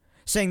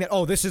saying that,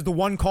 oh, this is the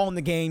one call in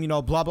the game,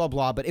 blah, blah,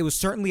 blah, but it was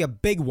certainly a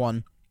big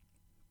one.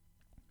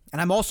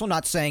 And I'm also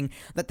not saying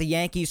that the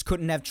Yankees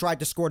couldn't have tried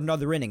to score in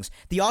other innings.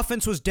 The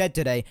offense was dead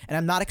today, and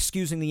I'm not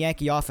excusing the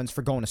Yankee offense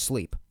for going to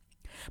sleep.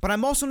 But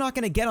I'm also not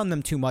going to get on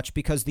them too much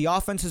because the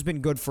offense has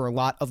been good for a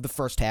lot of the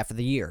first half of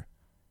the year.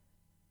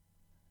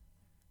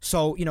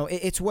 So,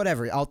 it's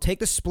whatever. I'll take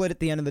the split at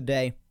the end of the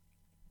day.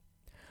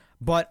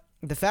 But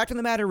the fact of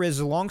the matter is,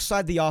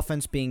 alongside the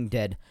offense being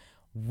dead,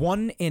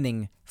 1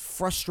 inning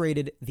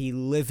frustrated the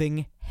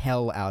living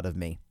hell out of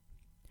me.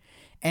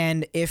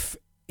 And if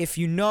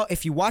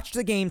you watched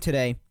the game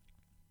today,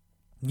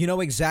 you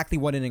know exactly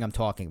what inning I'm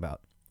talking about.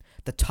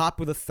 The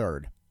top of the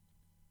 3rd.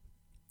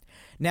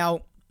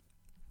 Now,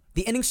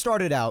 the inning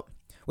started out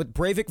with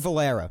Breivik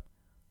Valera,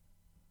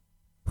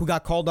 who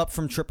got called up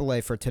from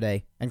AAA for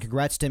today, and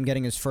congrats to him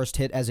getting his first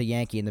hit as a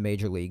Yankee in the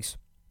major leagues.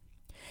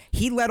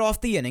 He led off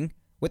the inning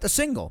with a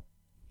single.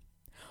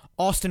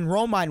 Austin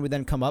Romine would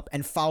then come up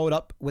and followed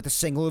up with a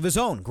single of his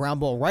own, ground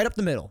ball right up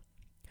the middle.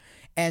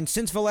 And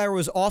since Valera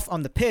was off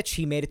on the pitch,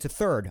 he made it to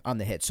 3rd on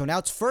the hit. So now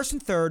it's 1st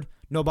and 3rd,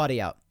 nobody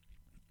out.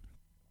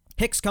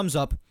 Hicks comes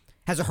up,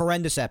 has a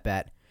horrendous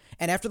at-bat,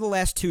 and after the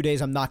last 2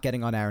 days, I'm not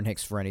getting on Aaron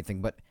Hicks for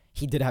anything, but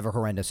he did have a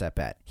horrendous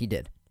at-bat. He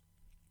did.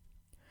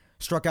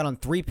 Struck out on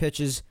 3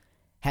 pitches,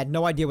 had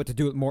no idea what to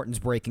do with Morton's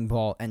breaking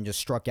ball, and just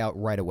struck out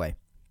right away.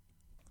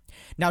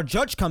 Now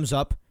Judge comes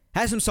up,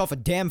 has himself a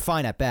damn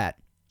fine at-bat,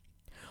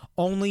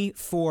 only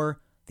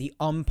for the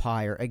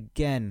umpire,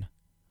 again,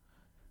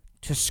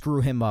 to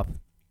screw him up.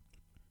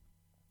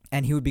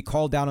 And he would be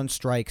called down on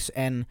strikes,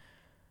 and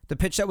the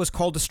pitch that was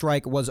called a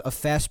strike was a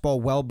fastball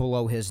well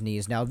below his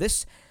knees. Now,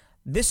 this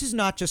is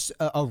not just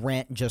a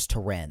rant just to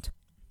rant.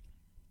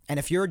 And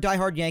if you're a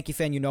diehard Yankee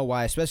fan, you know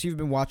why, especially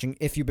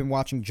if you've been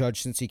watching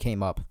Judge since he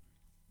came up.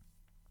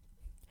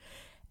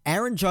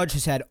 Aaron Judge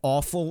has had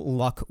awful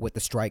luck with the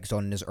strike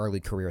zone in his early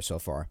career so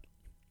far.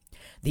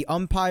 The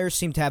umpires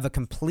seem to have a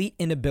complete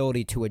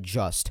inability to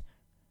adjust.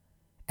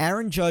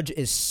 Aaron Judge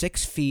is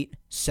 6 feet,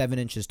 7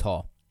 inches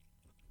tall.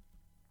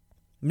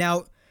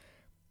 Now,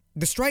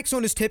 the strike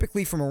zone is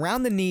typically from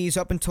around the knees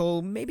up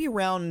until maybe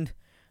around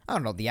I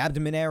don't know, the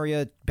abdomen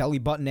area, belly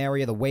button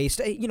area, the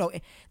waist.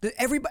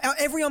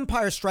 Every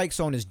umpire strike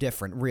zone is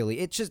different, really.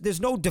 It's just,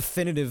 there's no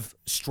definitive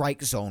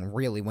strike zone,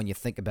 really, when you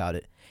think about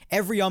it.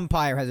 Every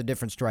umpire has a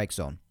different strike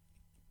zone.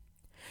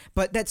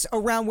 But that's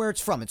around where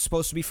it's from. It's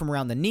supposed to be from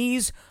around the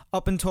knees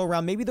up until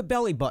around maybe the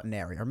belly button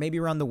area or maybe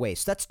around the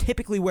waist. That's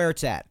typically where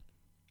it's at.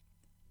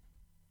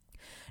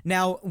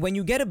 Now, when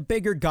you get a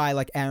bigger guy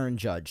like Aaron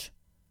Judge,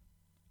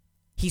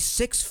 he's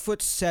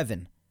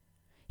 6'7".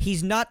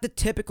 He's not the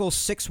typical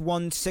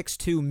 6'1",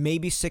 6'2",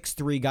 maybe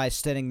 6'3" guy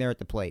standing there at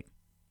the plate.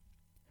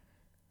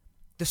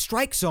 The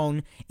strike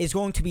zone is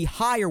going to be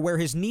higher where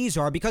his knees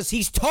are because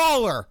he's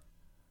taller.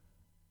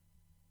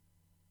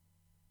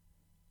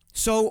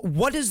 So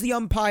what does the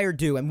umpire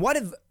do? And what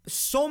if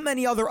so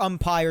many other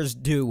umpires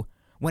do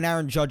when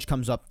Aaron Judge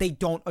comes up? They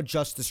don't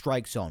adjust the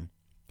strike zone.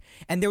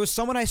 And there was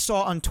someone I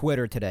saw on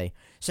Twitter today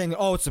saying,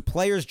 oh, it's the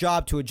player's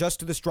job to adjust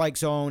to the strike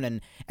zone, and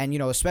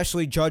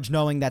especially Judge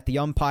knowing that the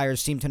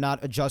umpires seem to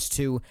not adjust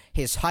to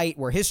his height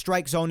where his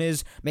strike zone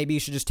is. Maybe you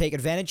should just take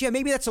advantage. Yeah,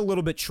 maybe that's a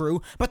little bit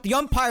true, but the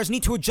umpires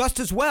need to adjust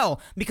as well,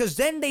 because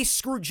then they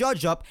screw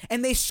Judge up,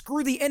 and they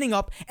screw the inning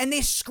up, and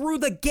they screw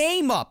the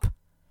game up.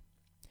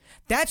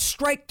 That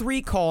strike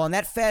 3 call on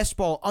that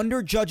fastball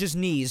under Judge's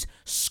knees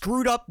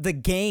screwed up the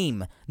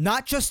game,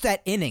 not just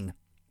that inning.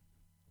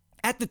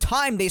 At the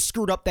time, they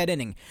screwed up that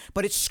inning,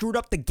 but it screwed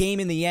up the game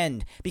in the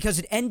end because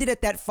it ended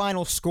at that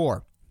final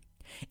score.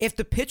 If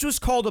the pitch was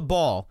called a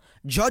ball,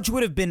 Judge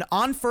would have been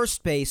on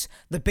first base,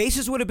 the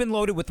bases would have been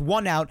loaded with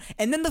 1 out,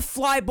 and then the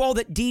fly ball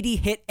that Didi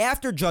hit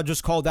after Judge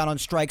was called out on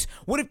strikes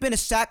would have been a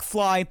sac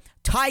fly,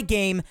 tie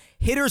game.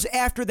 Hitters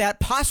after that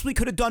possibly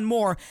could have done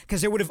more because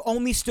there would have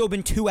only still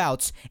been 2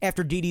 outs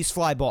after Didi's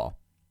fly ball.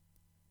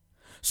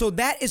 So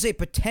that is a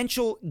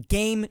potential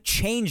game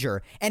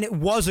changer, and it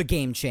was a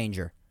game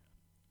changer.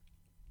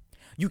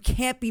 You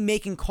can't be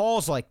making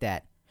calls like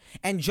that.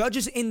 And Judge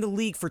is in the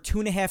league for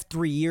 2.5,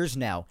 3 years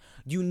now.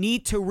 You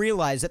need to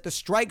realize that the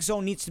strike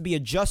zone needs to be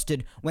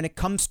adjusted when it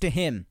comes to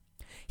him.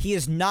 He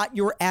is not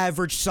your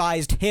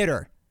average-sized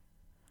hitter.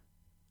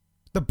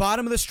 The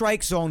bottom of the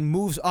strike zone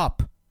moves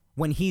up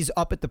when he's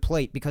up at the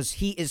plate because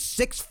he is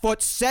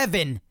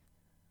 6'7".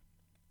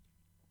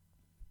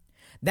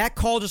 That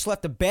call just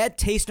left a bad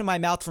taste in my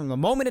mouth from the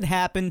moment it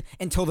happened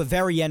until the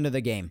very end of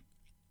the game.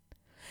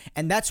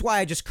 And that's why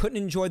I just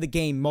couldn't enjoy the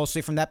game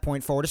mostly from that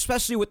point forward,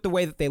 especially with the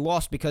way that they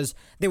lost, because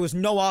there was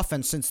no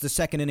offense since the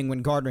second inning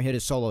when Gardner hit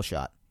his solo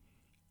shot.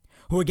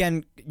 Who,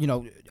 again,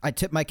 I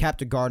tip my cap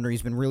to Gardner.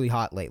 He's been really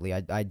hot lately.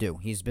 I do.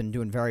 He's been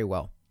doing very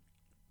well.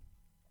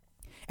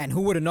 And who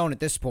would have known at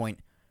this point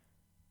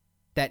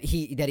that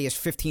he has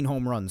 15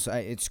 home runs?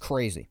 It's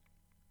crazy.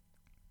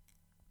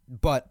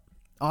 But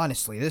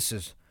honestly,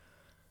 it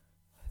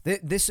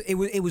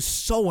was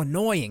so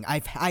annoying.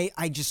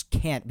 I just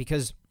can't,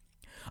 because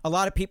a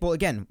lot of people,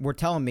 again, were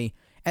telling me,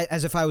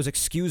 as if I was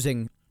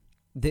excusing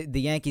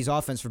the Yankees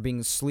offense for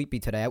being sleepy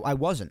today. I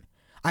wasn't.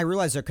 I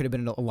realized there could have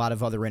been a lot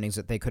of other innings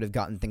that they could have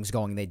gotten things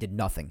going. They did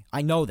nothing.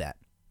 I know that.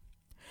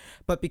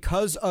 But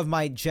because of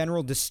my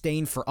general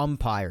disdain for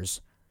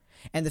umpires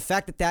and the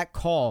fact that that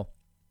call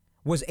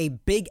was a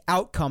big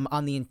outcome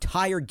on the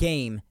entire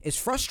game is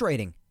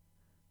frustrating.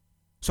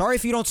 Sorry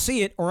if you don't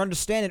see it or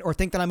understand it or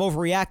think that I'm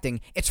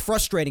overreacting. It's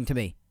frustrating to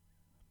me.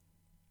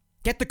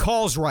 Get the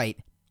calls right.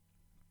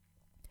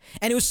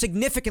 And it was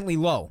significantly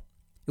low.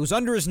 It was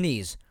under his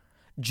knees.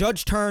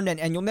 Judge turned,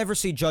 and you'll never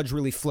see Judge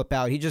really flip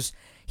out.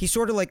 He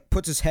sort of like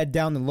puts his head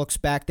down and looks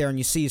back there, and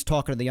you see he's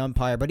talking to the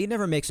umpire, but he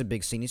never makes a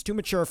big scene. He's too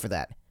mature for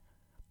that.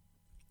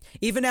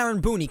 Even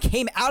Aaron Boone, he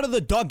came out of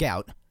the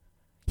dugout.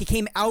 He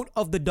came out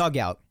of the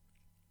dugout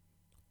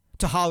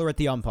to holler at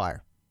the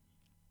umpire.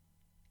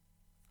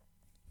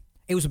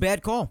 It was a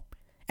bad call,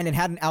 and it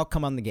had an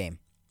outcome on the game.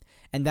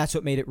 And that's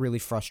what made it really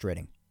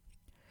frustrating.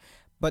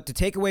 But to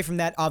take away from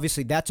that,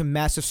 obviously, that's a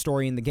massive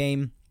story in the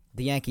game.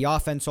 The Yankee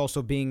offense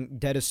also being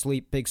dead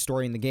asleep, big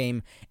story in the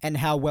game. And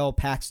how well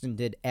Paxton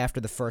did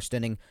after the first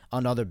inning,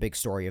 another big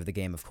story of the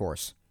game, of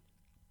course.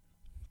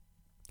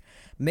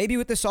 Maybe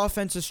with this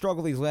offensive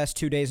struggle these last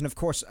 2 days, and of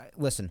course,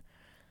 listen,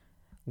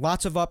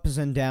 lots of ups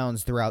and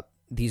downs throughout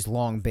these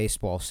long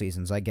baseball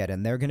seasons, I get it.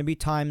 And there are going to be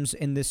times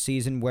in this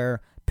season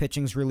where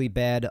pitching's really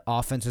bad,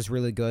 offense is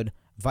really good,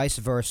 vice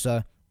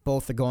versa.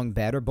 Both are going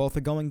bad or both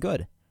are going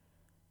good.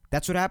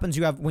 That's what happens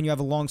when you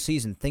have a long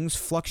season. Things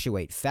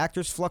fluctuate.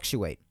 Factors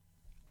fluctuate.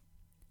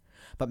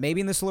 But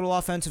maybe in this little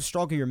offensive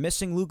struggle, you're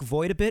missing Luke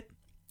Voit a bit,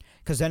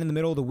 because then in the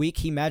middle of the week,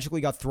 he magically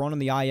got thrown on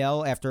the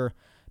IL after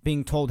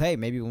being told, hey,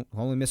 maybe we'll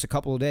only miss a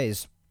couple of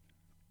days.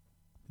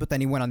 But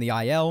then he went on the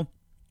IL.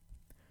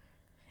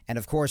 And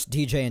of course,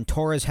 DJ and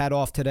Torres had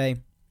off today.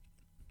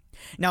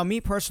 Now,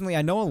 me personally,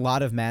 I know a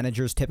lot of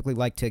managers typically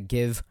like to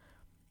give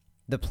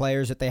the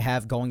players that they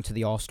have going to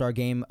the All-Star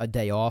game a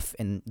day off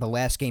in the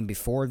last game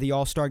before the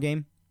All-Star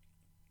game.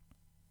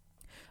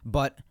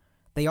 But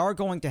they are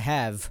going to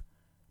have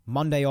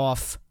Monday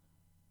off,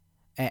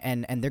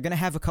 and they're going to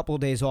have a couple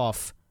of days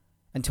off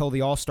until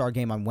the All-Star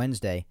game on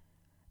Wednesday.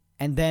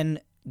 And then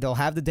they'll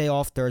have the day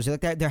off Thursday.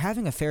 Like they're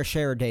having a fair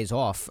share of days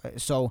off.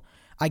 So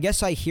I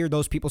guess I hear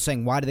those people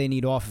saying, why do they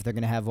need off if they're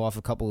going to have off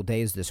a couple of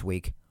days this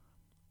week?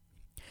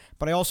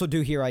 But I also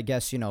do hear, I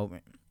guess,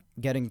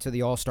 getting to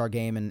the All-Star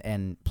game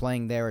and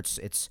playing there,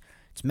 it's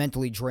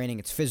mentally draining,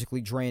 it's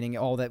physically draining,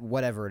 all that,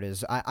 whatever it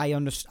is.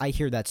 I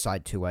hear that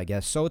side too, I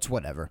guess, so it's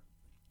whatever.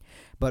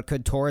 But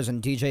could Torres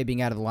and DJ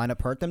being out of the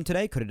lineup hurt them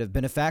today? Could it have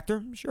been a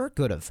factor? Sure, it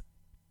could have.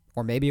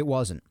 Or maybe it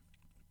wasn't.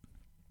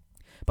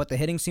 But the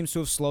hitting seems to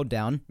have slowed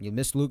down. You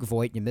missed Luke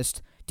Voit, you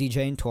missed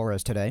DJ and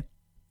Torres today.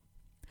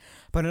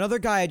 But another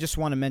guy I just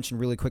want to mention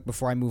really quick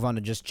before I move on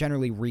to just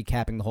generally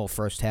recapping the whole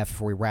first half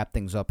before we wrap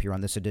things up here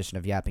on this edition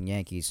of Yapping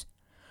Yankees.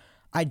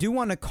 I do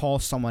want to call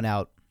someone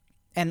out,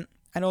 and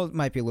I know it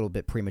might be a little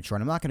bit premature,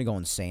 and I'm not going to go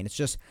insane. It's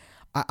just,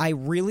 I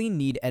really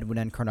need Edwin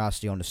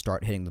Encarnacion to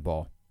start hitting the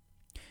ball.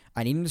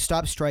 I need him to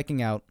stop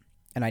striking out,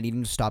 and I need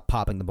him to stop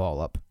popping the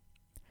ball up.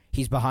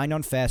 He's behind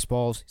on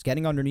fastballs. He's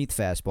getting underneath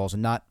fastballs,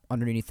 and not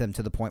underneath them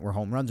to the point where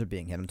home runs are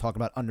being hit. I'm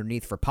talking about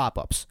underneath for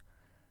pop-ups.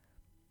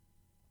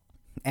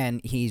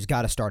 And he's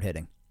got to start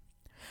hitting.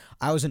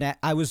 I was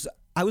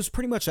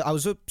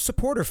a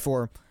supporter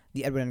for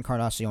the Edwin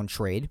Encarnacion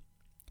trade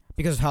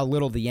because of how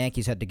little the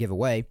Yankees had to give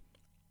away.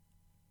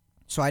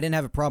 So I didn't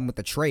have a problem with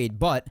the trade,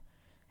 but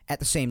at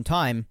the same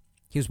time,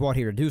 he was brought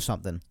here to do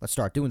something. Let's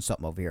start doing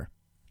something over here.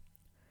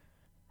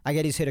 I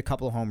get he's hit a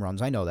couple of home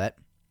runs. I know that.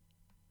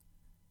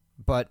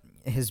 But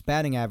his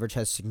batting average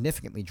has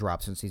significantly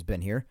dropped since he's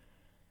been here.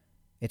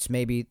 It's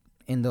maybe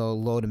in the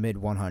low to mid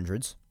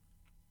 100s.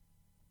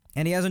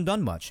 And he hasn't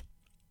done much.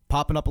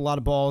 Popping up a lot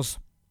of balls,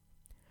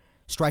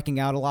 striking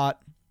out a lot.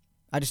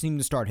 I just need him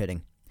to start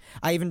hitting.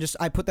 I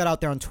put that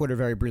out there on Twitter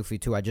very briefly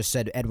too. I just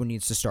said Edwin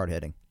needs to start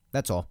hitting.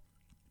 That's all.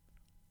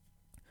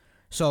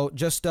 So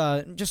just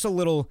a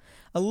little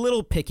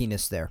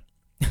pickiness there.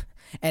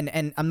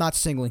 and I'm not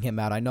singling him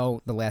out. I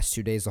know the last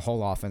 2 days the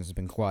whole offense has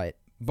been quiet,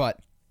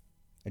 but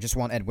I just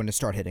want Edwin to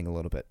start hitting a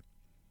little bit.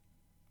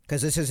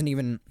 Because this isn't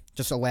even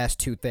just the last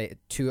 2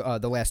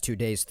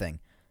 days thing.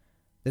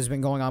 This has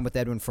been going on with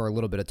Edwin for a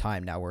little bit of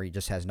time now where he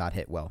just has not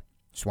hit well.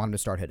 Just want him to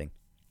start hitting.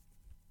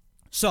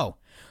 So,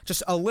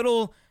 just a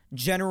little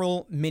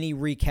general mini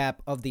recap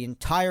of the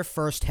entire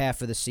first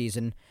half of the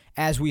season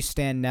as we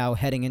stand now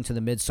heading into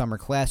the Midsummer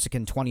Classic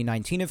in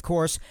 2019, of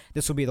course.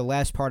 This will be the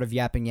last part of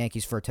Yapping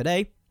Yankees for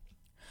today.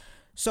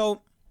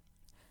 So,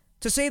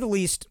 to say the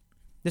least,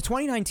 the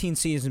 2019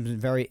 season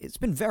has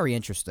been very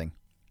interesting.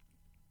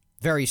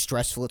 Very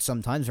stressful at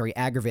sometimes, very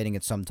aggravating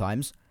at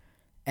sometimes,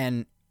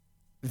 and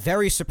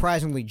very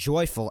surprisingly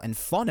joyful and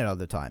fun at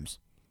other times.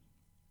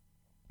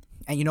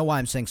 And you know why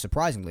I'm saying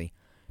surprisingly?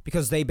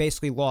 Because they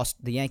basically lost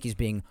the Yankees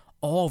being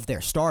all of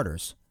their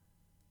starters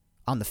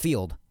on the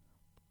field.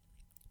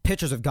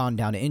 Pitchers have gone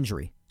down to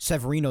injury.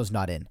 Severino's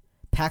not in.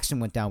 Paxton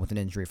went down with an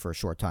injury for a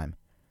short time.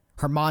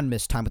 Herman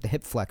missed time with the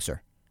hip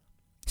flexor.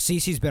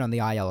 CeCe's been on the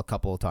IL a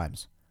couple of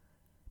times.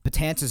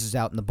 Betances is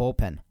out in the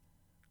bullpen.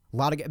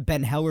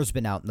 Ben Heller's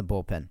been out in the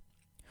bullpen.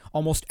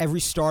 Almost every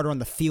starter on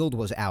the field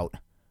was out.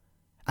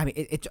 I mean,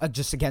 it's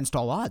just against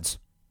all odds.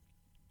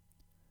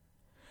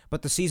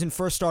 But the season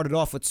first started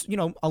off with,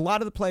 a lot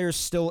of the players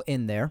still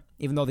in there,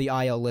 even though the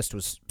IL list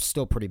was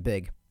still pretty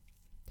big.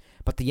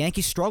 But the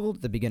Yankees struggled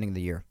at the beginning of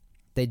the year.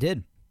 They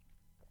did.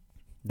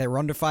 They were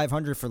under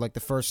 500 for like the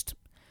first,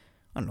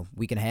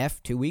 week and a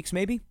half, 2 weeks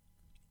maybe.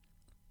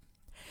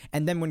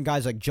 And then when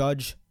guys like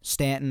Judge,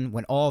 Stanton,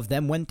 when all of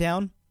them went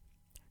down,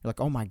 you're like,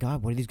 oh my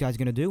God, what are these guys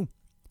going to do?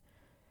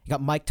 You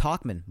got Mike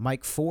Tauchman,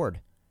 Mike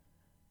Ford.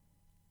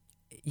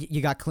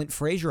 You got Clint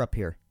Frazier up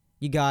here.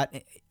 You got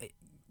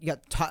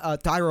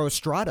Thairo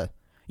Estrada.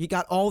 You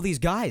got all these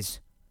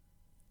guys.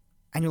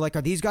 And you're like,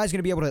 are these guys going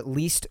to be able to at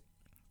least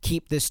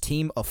keep this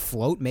team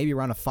afloat, maybe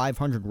around a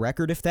 500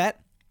 record, if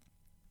that?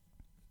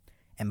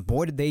 And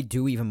boy, did they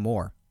do even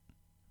more.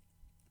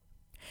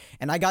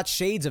 And I got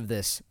shades of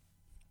this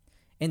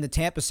in the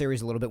Tampa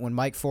series a little bit when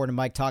Mike Ford and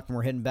Mike Tauchman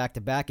were hitting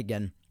back-to-back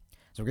again.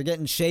 So we're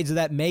getting shades of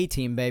that May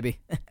team, baby.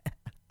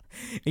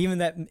 even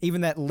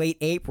that late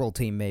April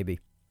team, maybe.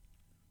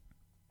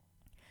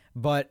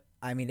 But,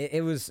 I mean,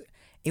 it was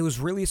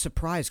really a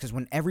surprise because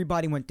when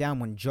everybody went down,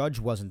 when Judge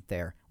wasn't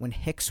there, when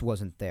Hicks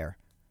wasn't there.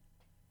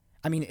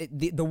 I mean,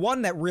 the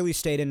one that really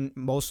stayed in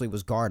mostly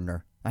was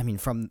Gardner. I mean,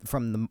 from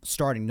the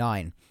starting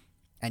 9.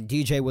 And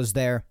DJ was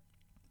there.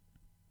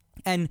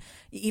 And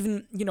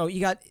even,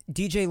 you got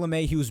DJ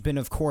LeMay, who's been,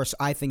 of course,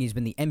 I think he's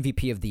been the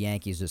MVP of the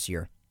Yankees this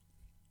year.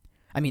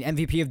 I mean,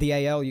 MVP of the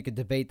AL, you could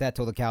debate that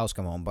till the cows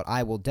come home, but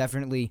I will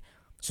definitely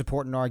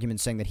support an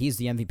argument saying that he's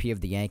the MVP of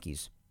the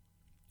Yankees.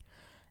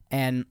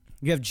 And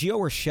you have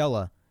Gio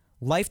Urshela,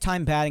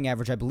 lifetime batting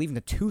average, I believe, in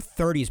the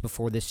 230s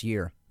before this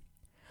year.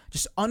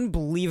 Just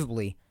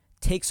unbelievably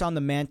takes on the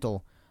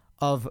mantle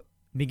of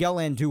Miguel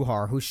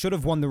Andujar, who should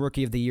have won the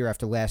Rookie of the Year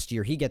after last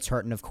year. He gets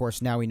hurt, and of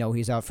course, now we know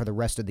he's out for the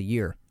rest of the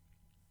year.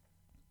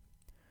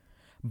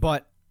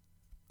 But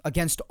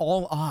against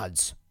all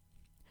odds,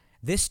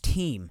 this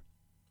team,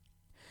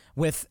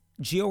 with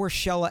Gio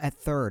Urshela at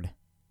third,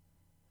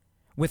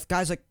 with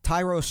guys like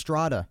Thairo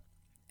Estrada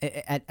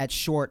at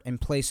short in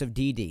place of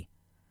Didi,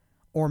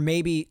 or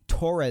maybe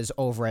Torres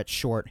over at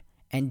short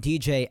and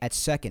DJ at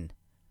second.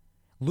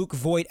 Luke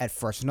Voigt at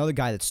first, another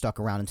guy that stuck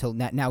around until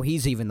now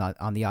he's even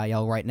on the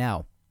IL right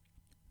now.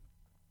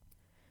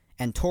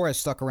 And Torres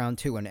stuck around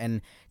too,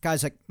 and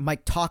guys like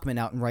Mike Tauchman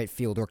out in right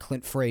field or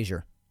Clint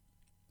Frazier.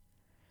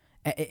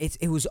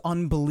 It was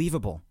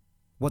unbelievable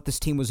what this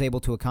team was able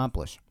to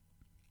accomplish.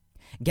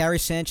 Gary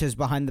Sanchez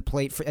behind the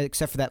plate,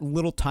 except for that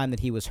little time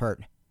that he was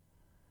hurt.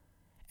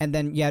 And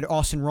then you had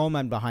Austin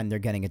Roman behind there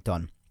getting it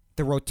done.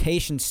 The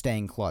rotation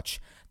staying clutch.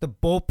 The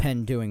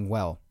bullpen doing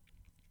well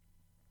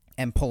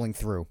and pulling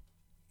through.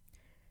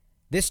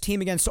 This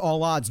team against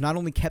all odds not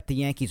only kept the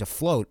Yankees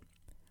afloat,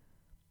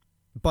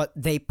 but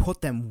they put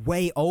them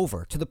way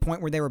over to the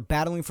point where they were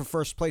battling for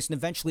first place and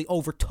eventually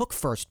overtook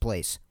first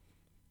place.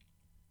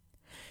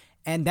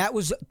 And that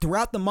was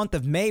throughout the month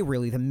of May,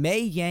 really. The May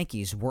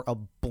Yankees were a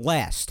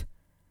blast.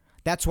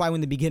 That's why when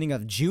the beginning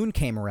of June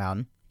came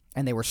around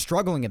and they were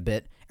struggling a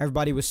bit,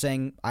 everybody was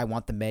saying, I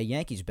want the May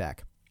Yankees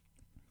back.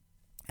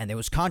 And there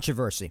was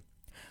controversy.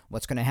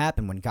 What's going to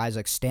happen when guys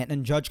like Stanton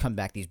and Judge come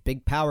back? These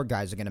big power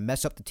guys are going to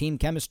mess up the team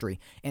chemistry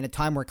in a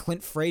time where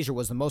Clint Frazier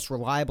was the most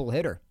reliable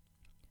hitter.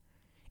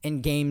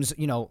 In games,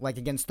 like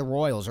against the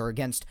Royals or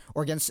against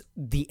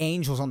the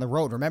Angels on the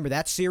road. Remember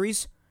that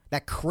series?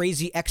 That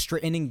crazy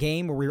extra inning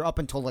game where we were up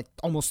until like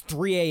almost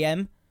 3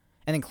 a.m.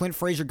 and then Clint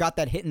Frazier got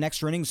that hit in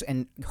extra innings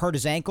and hurt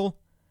his ankle?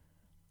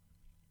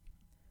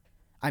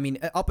 I mean,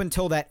 up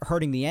until that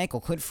hurting the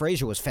ankle, Clint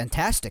Frazier was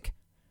fantastic.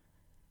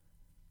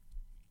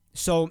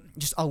 So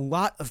just a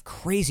lot of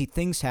crazy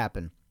things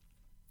happen.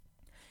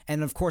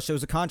 And of course, there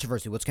was a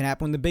controversy. What's going to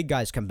happen when the big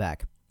guys come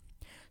back?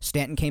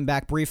 Stanton came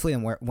back briefly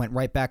and went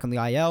right back on the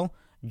IL.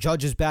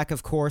 Judge is back,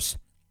 of course.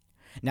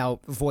 Now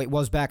Voigt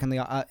was back on the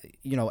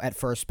at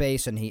first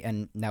base,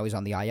 and now he's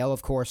on the IL,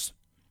 of course.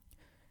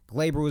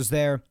 Gleyber was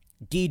there.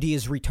 Didi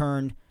is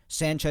returned.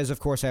 Sanchez, of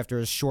course, after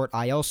his short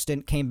IL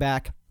stint, came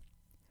back.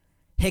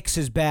 Hicks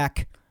is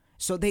back.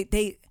 So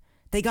they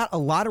got a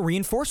lot of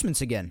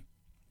reinforcements again.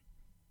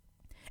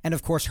 And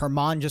of course,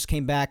 Herman just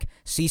came back.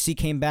 CeCe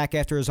came back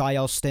after his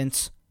IL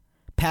stints.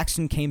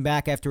 Paxton came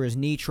back after his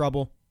knee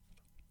trouble.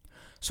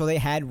 So they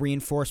had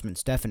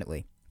reinforcements,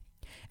 definitely.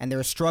 And they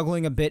were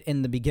struggling a bit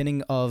in the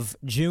beginning of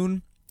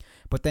June.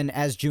 But then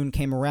as June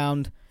came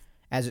around,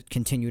 as it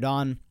continued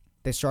on,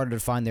 they started to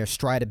find their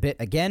stride a bit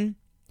again.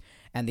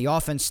 And the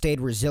offense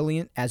stayed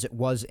resilient as it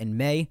was in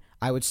May.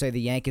 I would say the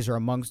Yankees are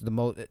amongst the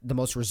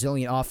most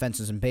resilient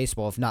offenses in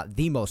baseball, if not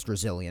the most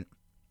resilient.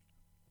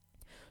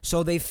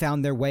 So they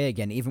found their way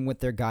again, even with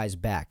their guys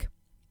back.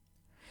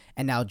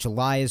 And now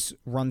July's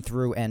run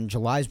through, and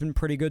July's been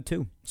pretty good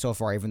too so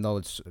far, even though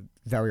it's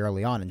very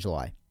early on in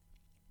July.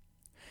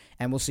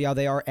 And we'll see how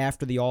they are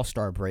after the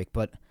All-Star break.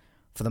 But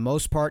for the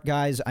most part,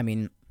 guys, I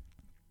mean,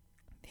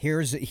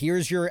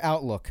 here's your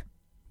outlook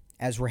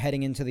as we're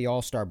heading into the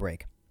All-Star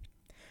break.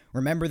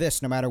 Remember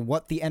this, no matter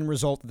what the end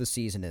result of the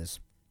season is.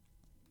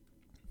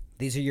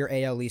 These are your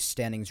AL East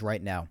standings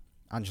right now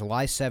on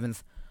July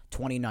 7th,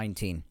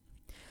 2019.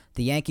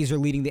 The Yankees are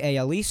leading the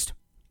AL East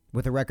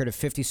with a record of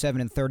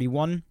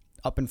 57-31,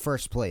 up in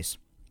first place.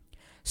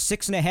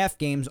 6.5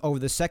 games over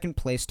the second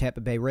place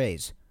Tampa Bay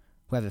Rays,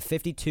 who have a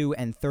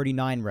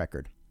 52-39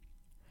 record.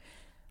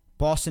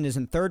 Boston is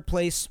in third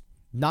place,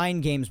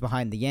 9 games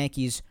behind the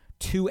Yankees,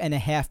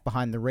 2.5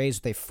 behind the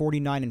Rays with a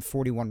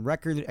 49-41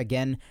 record.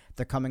 Again,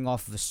 they're coming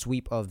off of a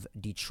sweep of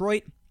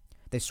Detroit.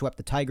 They swept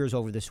the Tigers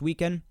over this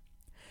weekend.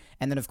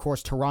 And then, of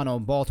course, Toronto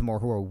and Baltimore,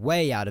 who are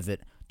way out of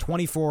it.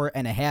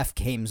 24.5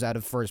 games out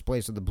of first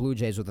place with the Blue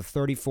Jays with a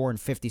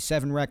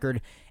 34-57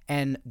 record.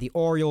 And the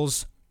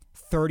Orioles,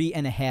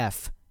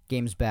 30.5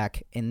 games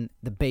back in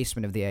the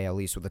basement of the AL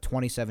East with a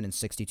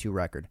 27-62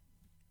 record.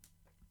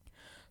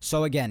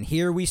 So again,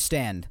 here we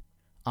stand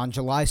on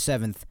July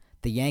 7th.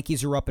 The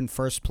Yankees are up in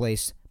first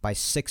place by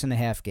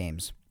 6.5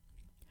 games.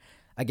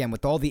 Again,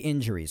 with all the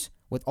injuries,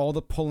 with all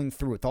the pulling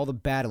through, with all the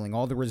battling,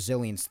 all the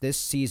resilience, this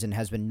season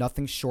has been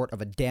nothing short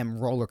of a damn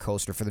roller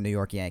coaster for the New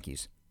York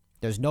Yankees.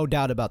 There's no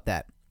doubt about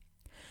that.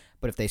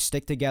 But if they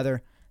stick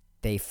together,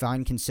 they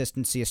find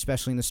consistency,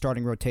 especially in the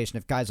starting rotation.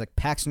 If guys like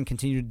Paxton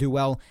continue to do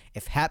well,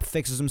 if Happ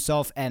fixes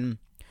himself and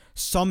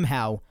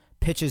somehow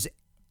pitches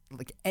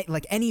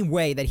like any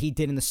way that he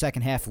did in the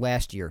second half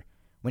last year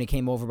when he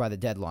came over by the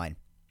deadline.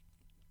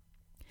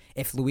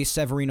 If Luis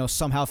Severino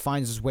somehow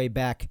finds his way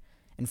back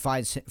and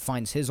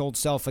finds his old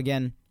self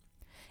again,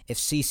 if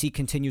CeCe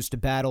continues to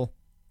battle,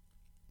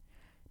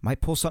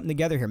 might pull something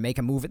together here, make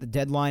a move at the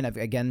deadline.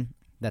 Again,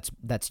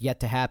 that's yet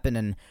to happen,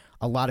 and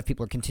a lot of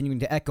people are continuing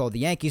to echo, the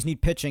Yankees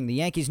need pitching, the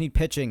Yankees need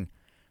pitching.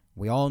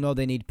 We all know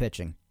they need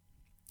pitching.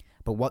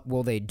 But what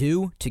will they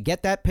do to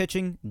get that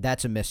pitching?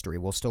 That's a mystery.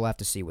 We'll still have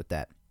to see with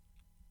that.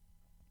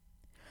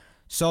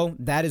 So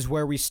that is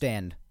where we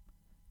stand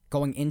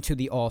going into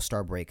the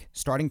All-Star break.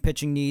 Starting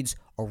pitching needs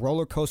a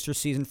roller coaster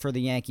season for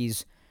the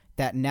Yankees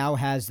that now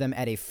has them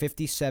at a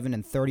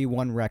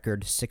 57-31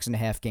 record,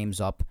 6.5 games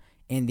up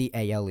in the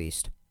AL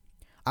East.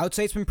 I would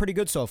say it's been pretty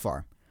good so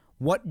far.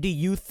 What do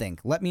you think?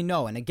 Let me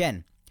know. And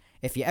again,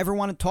 if you ever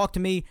want to talk to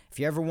me, if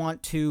you ever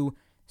want to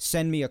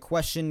send me a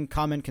question,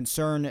 comment,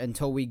 concern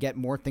until we get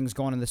more things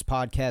going on this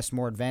podcast,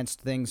 more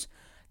advanced things,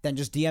 then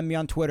just DM me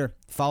on Twitter.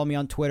 Follow me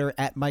on Twitter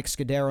at Mike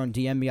Scudero and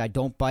DM me. I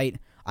don't bite.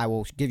 I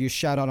will give you a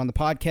shout out on the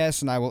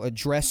podcast, and I will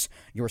address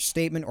your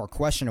statement or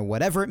question or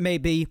whatever it may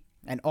be.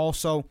 And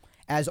also,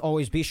 as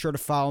always, be sure to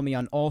follow me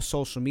on all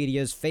social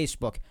medias,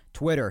 Facebook,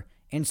 Twitter,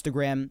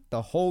 Instagram,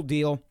 the whole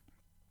deal.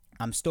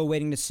 I'm still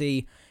waiting to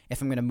see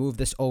if I'm going to move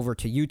this over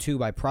to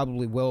YouTube. I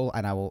probably will,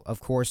 and I will, of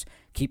course,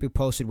 keep you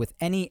posted with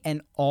any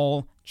and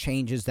all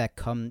changes that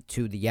come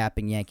to the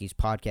Yapping Yankees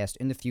podcast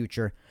in the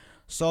future.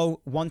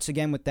 So, once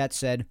again, with that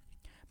said,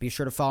 be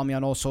sure to follow me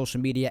on all social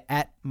media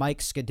at Mike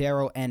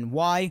Scudero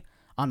NY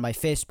on my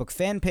Facebook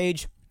fan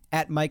page,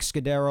 at Mike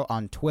Scudero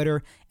on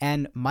Twitter,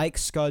 and Mike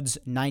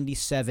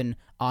Scuds97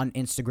 on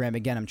Instagram.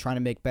 Again, I'm trying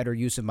to make better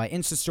use of my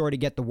Insta story to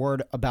get the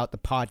word about the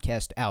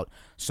podcast out,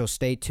 so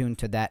stay tuned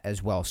to that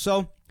as well.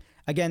 So,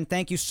 again,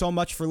 thank you so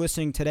much for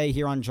listening today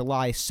here on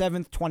July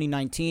 7th,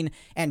 2019,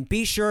 and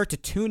be sure to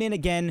tune in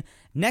again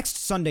next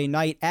Sunday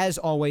night, as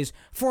always,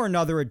 for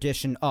another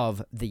edition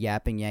of the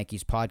Yapping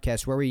Yankees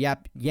podcast, where we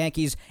yap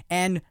Yankees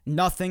and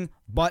nothing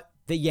but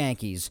the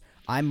Yankees.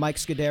 I'm Mike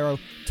Scudero.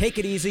 Take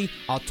it easy.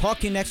 I'll talk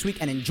to you next week,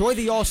 and enjoy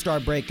the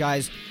All-Star break,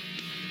 guys.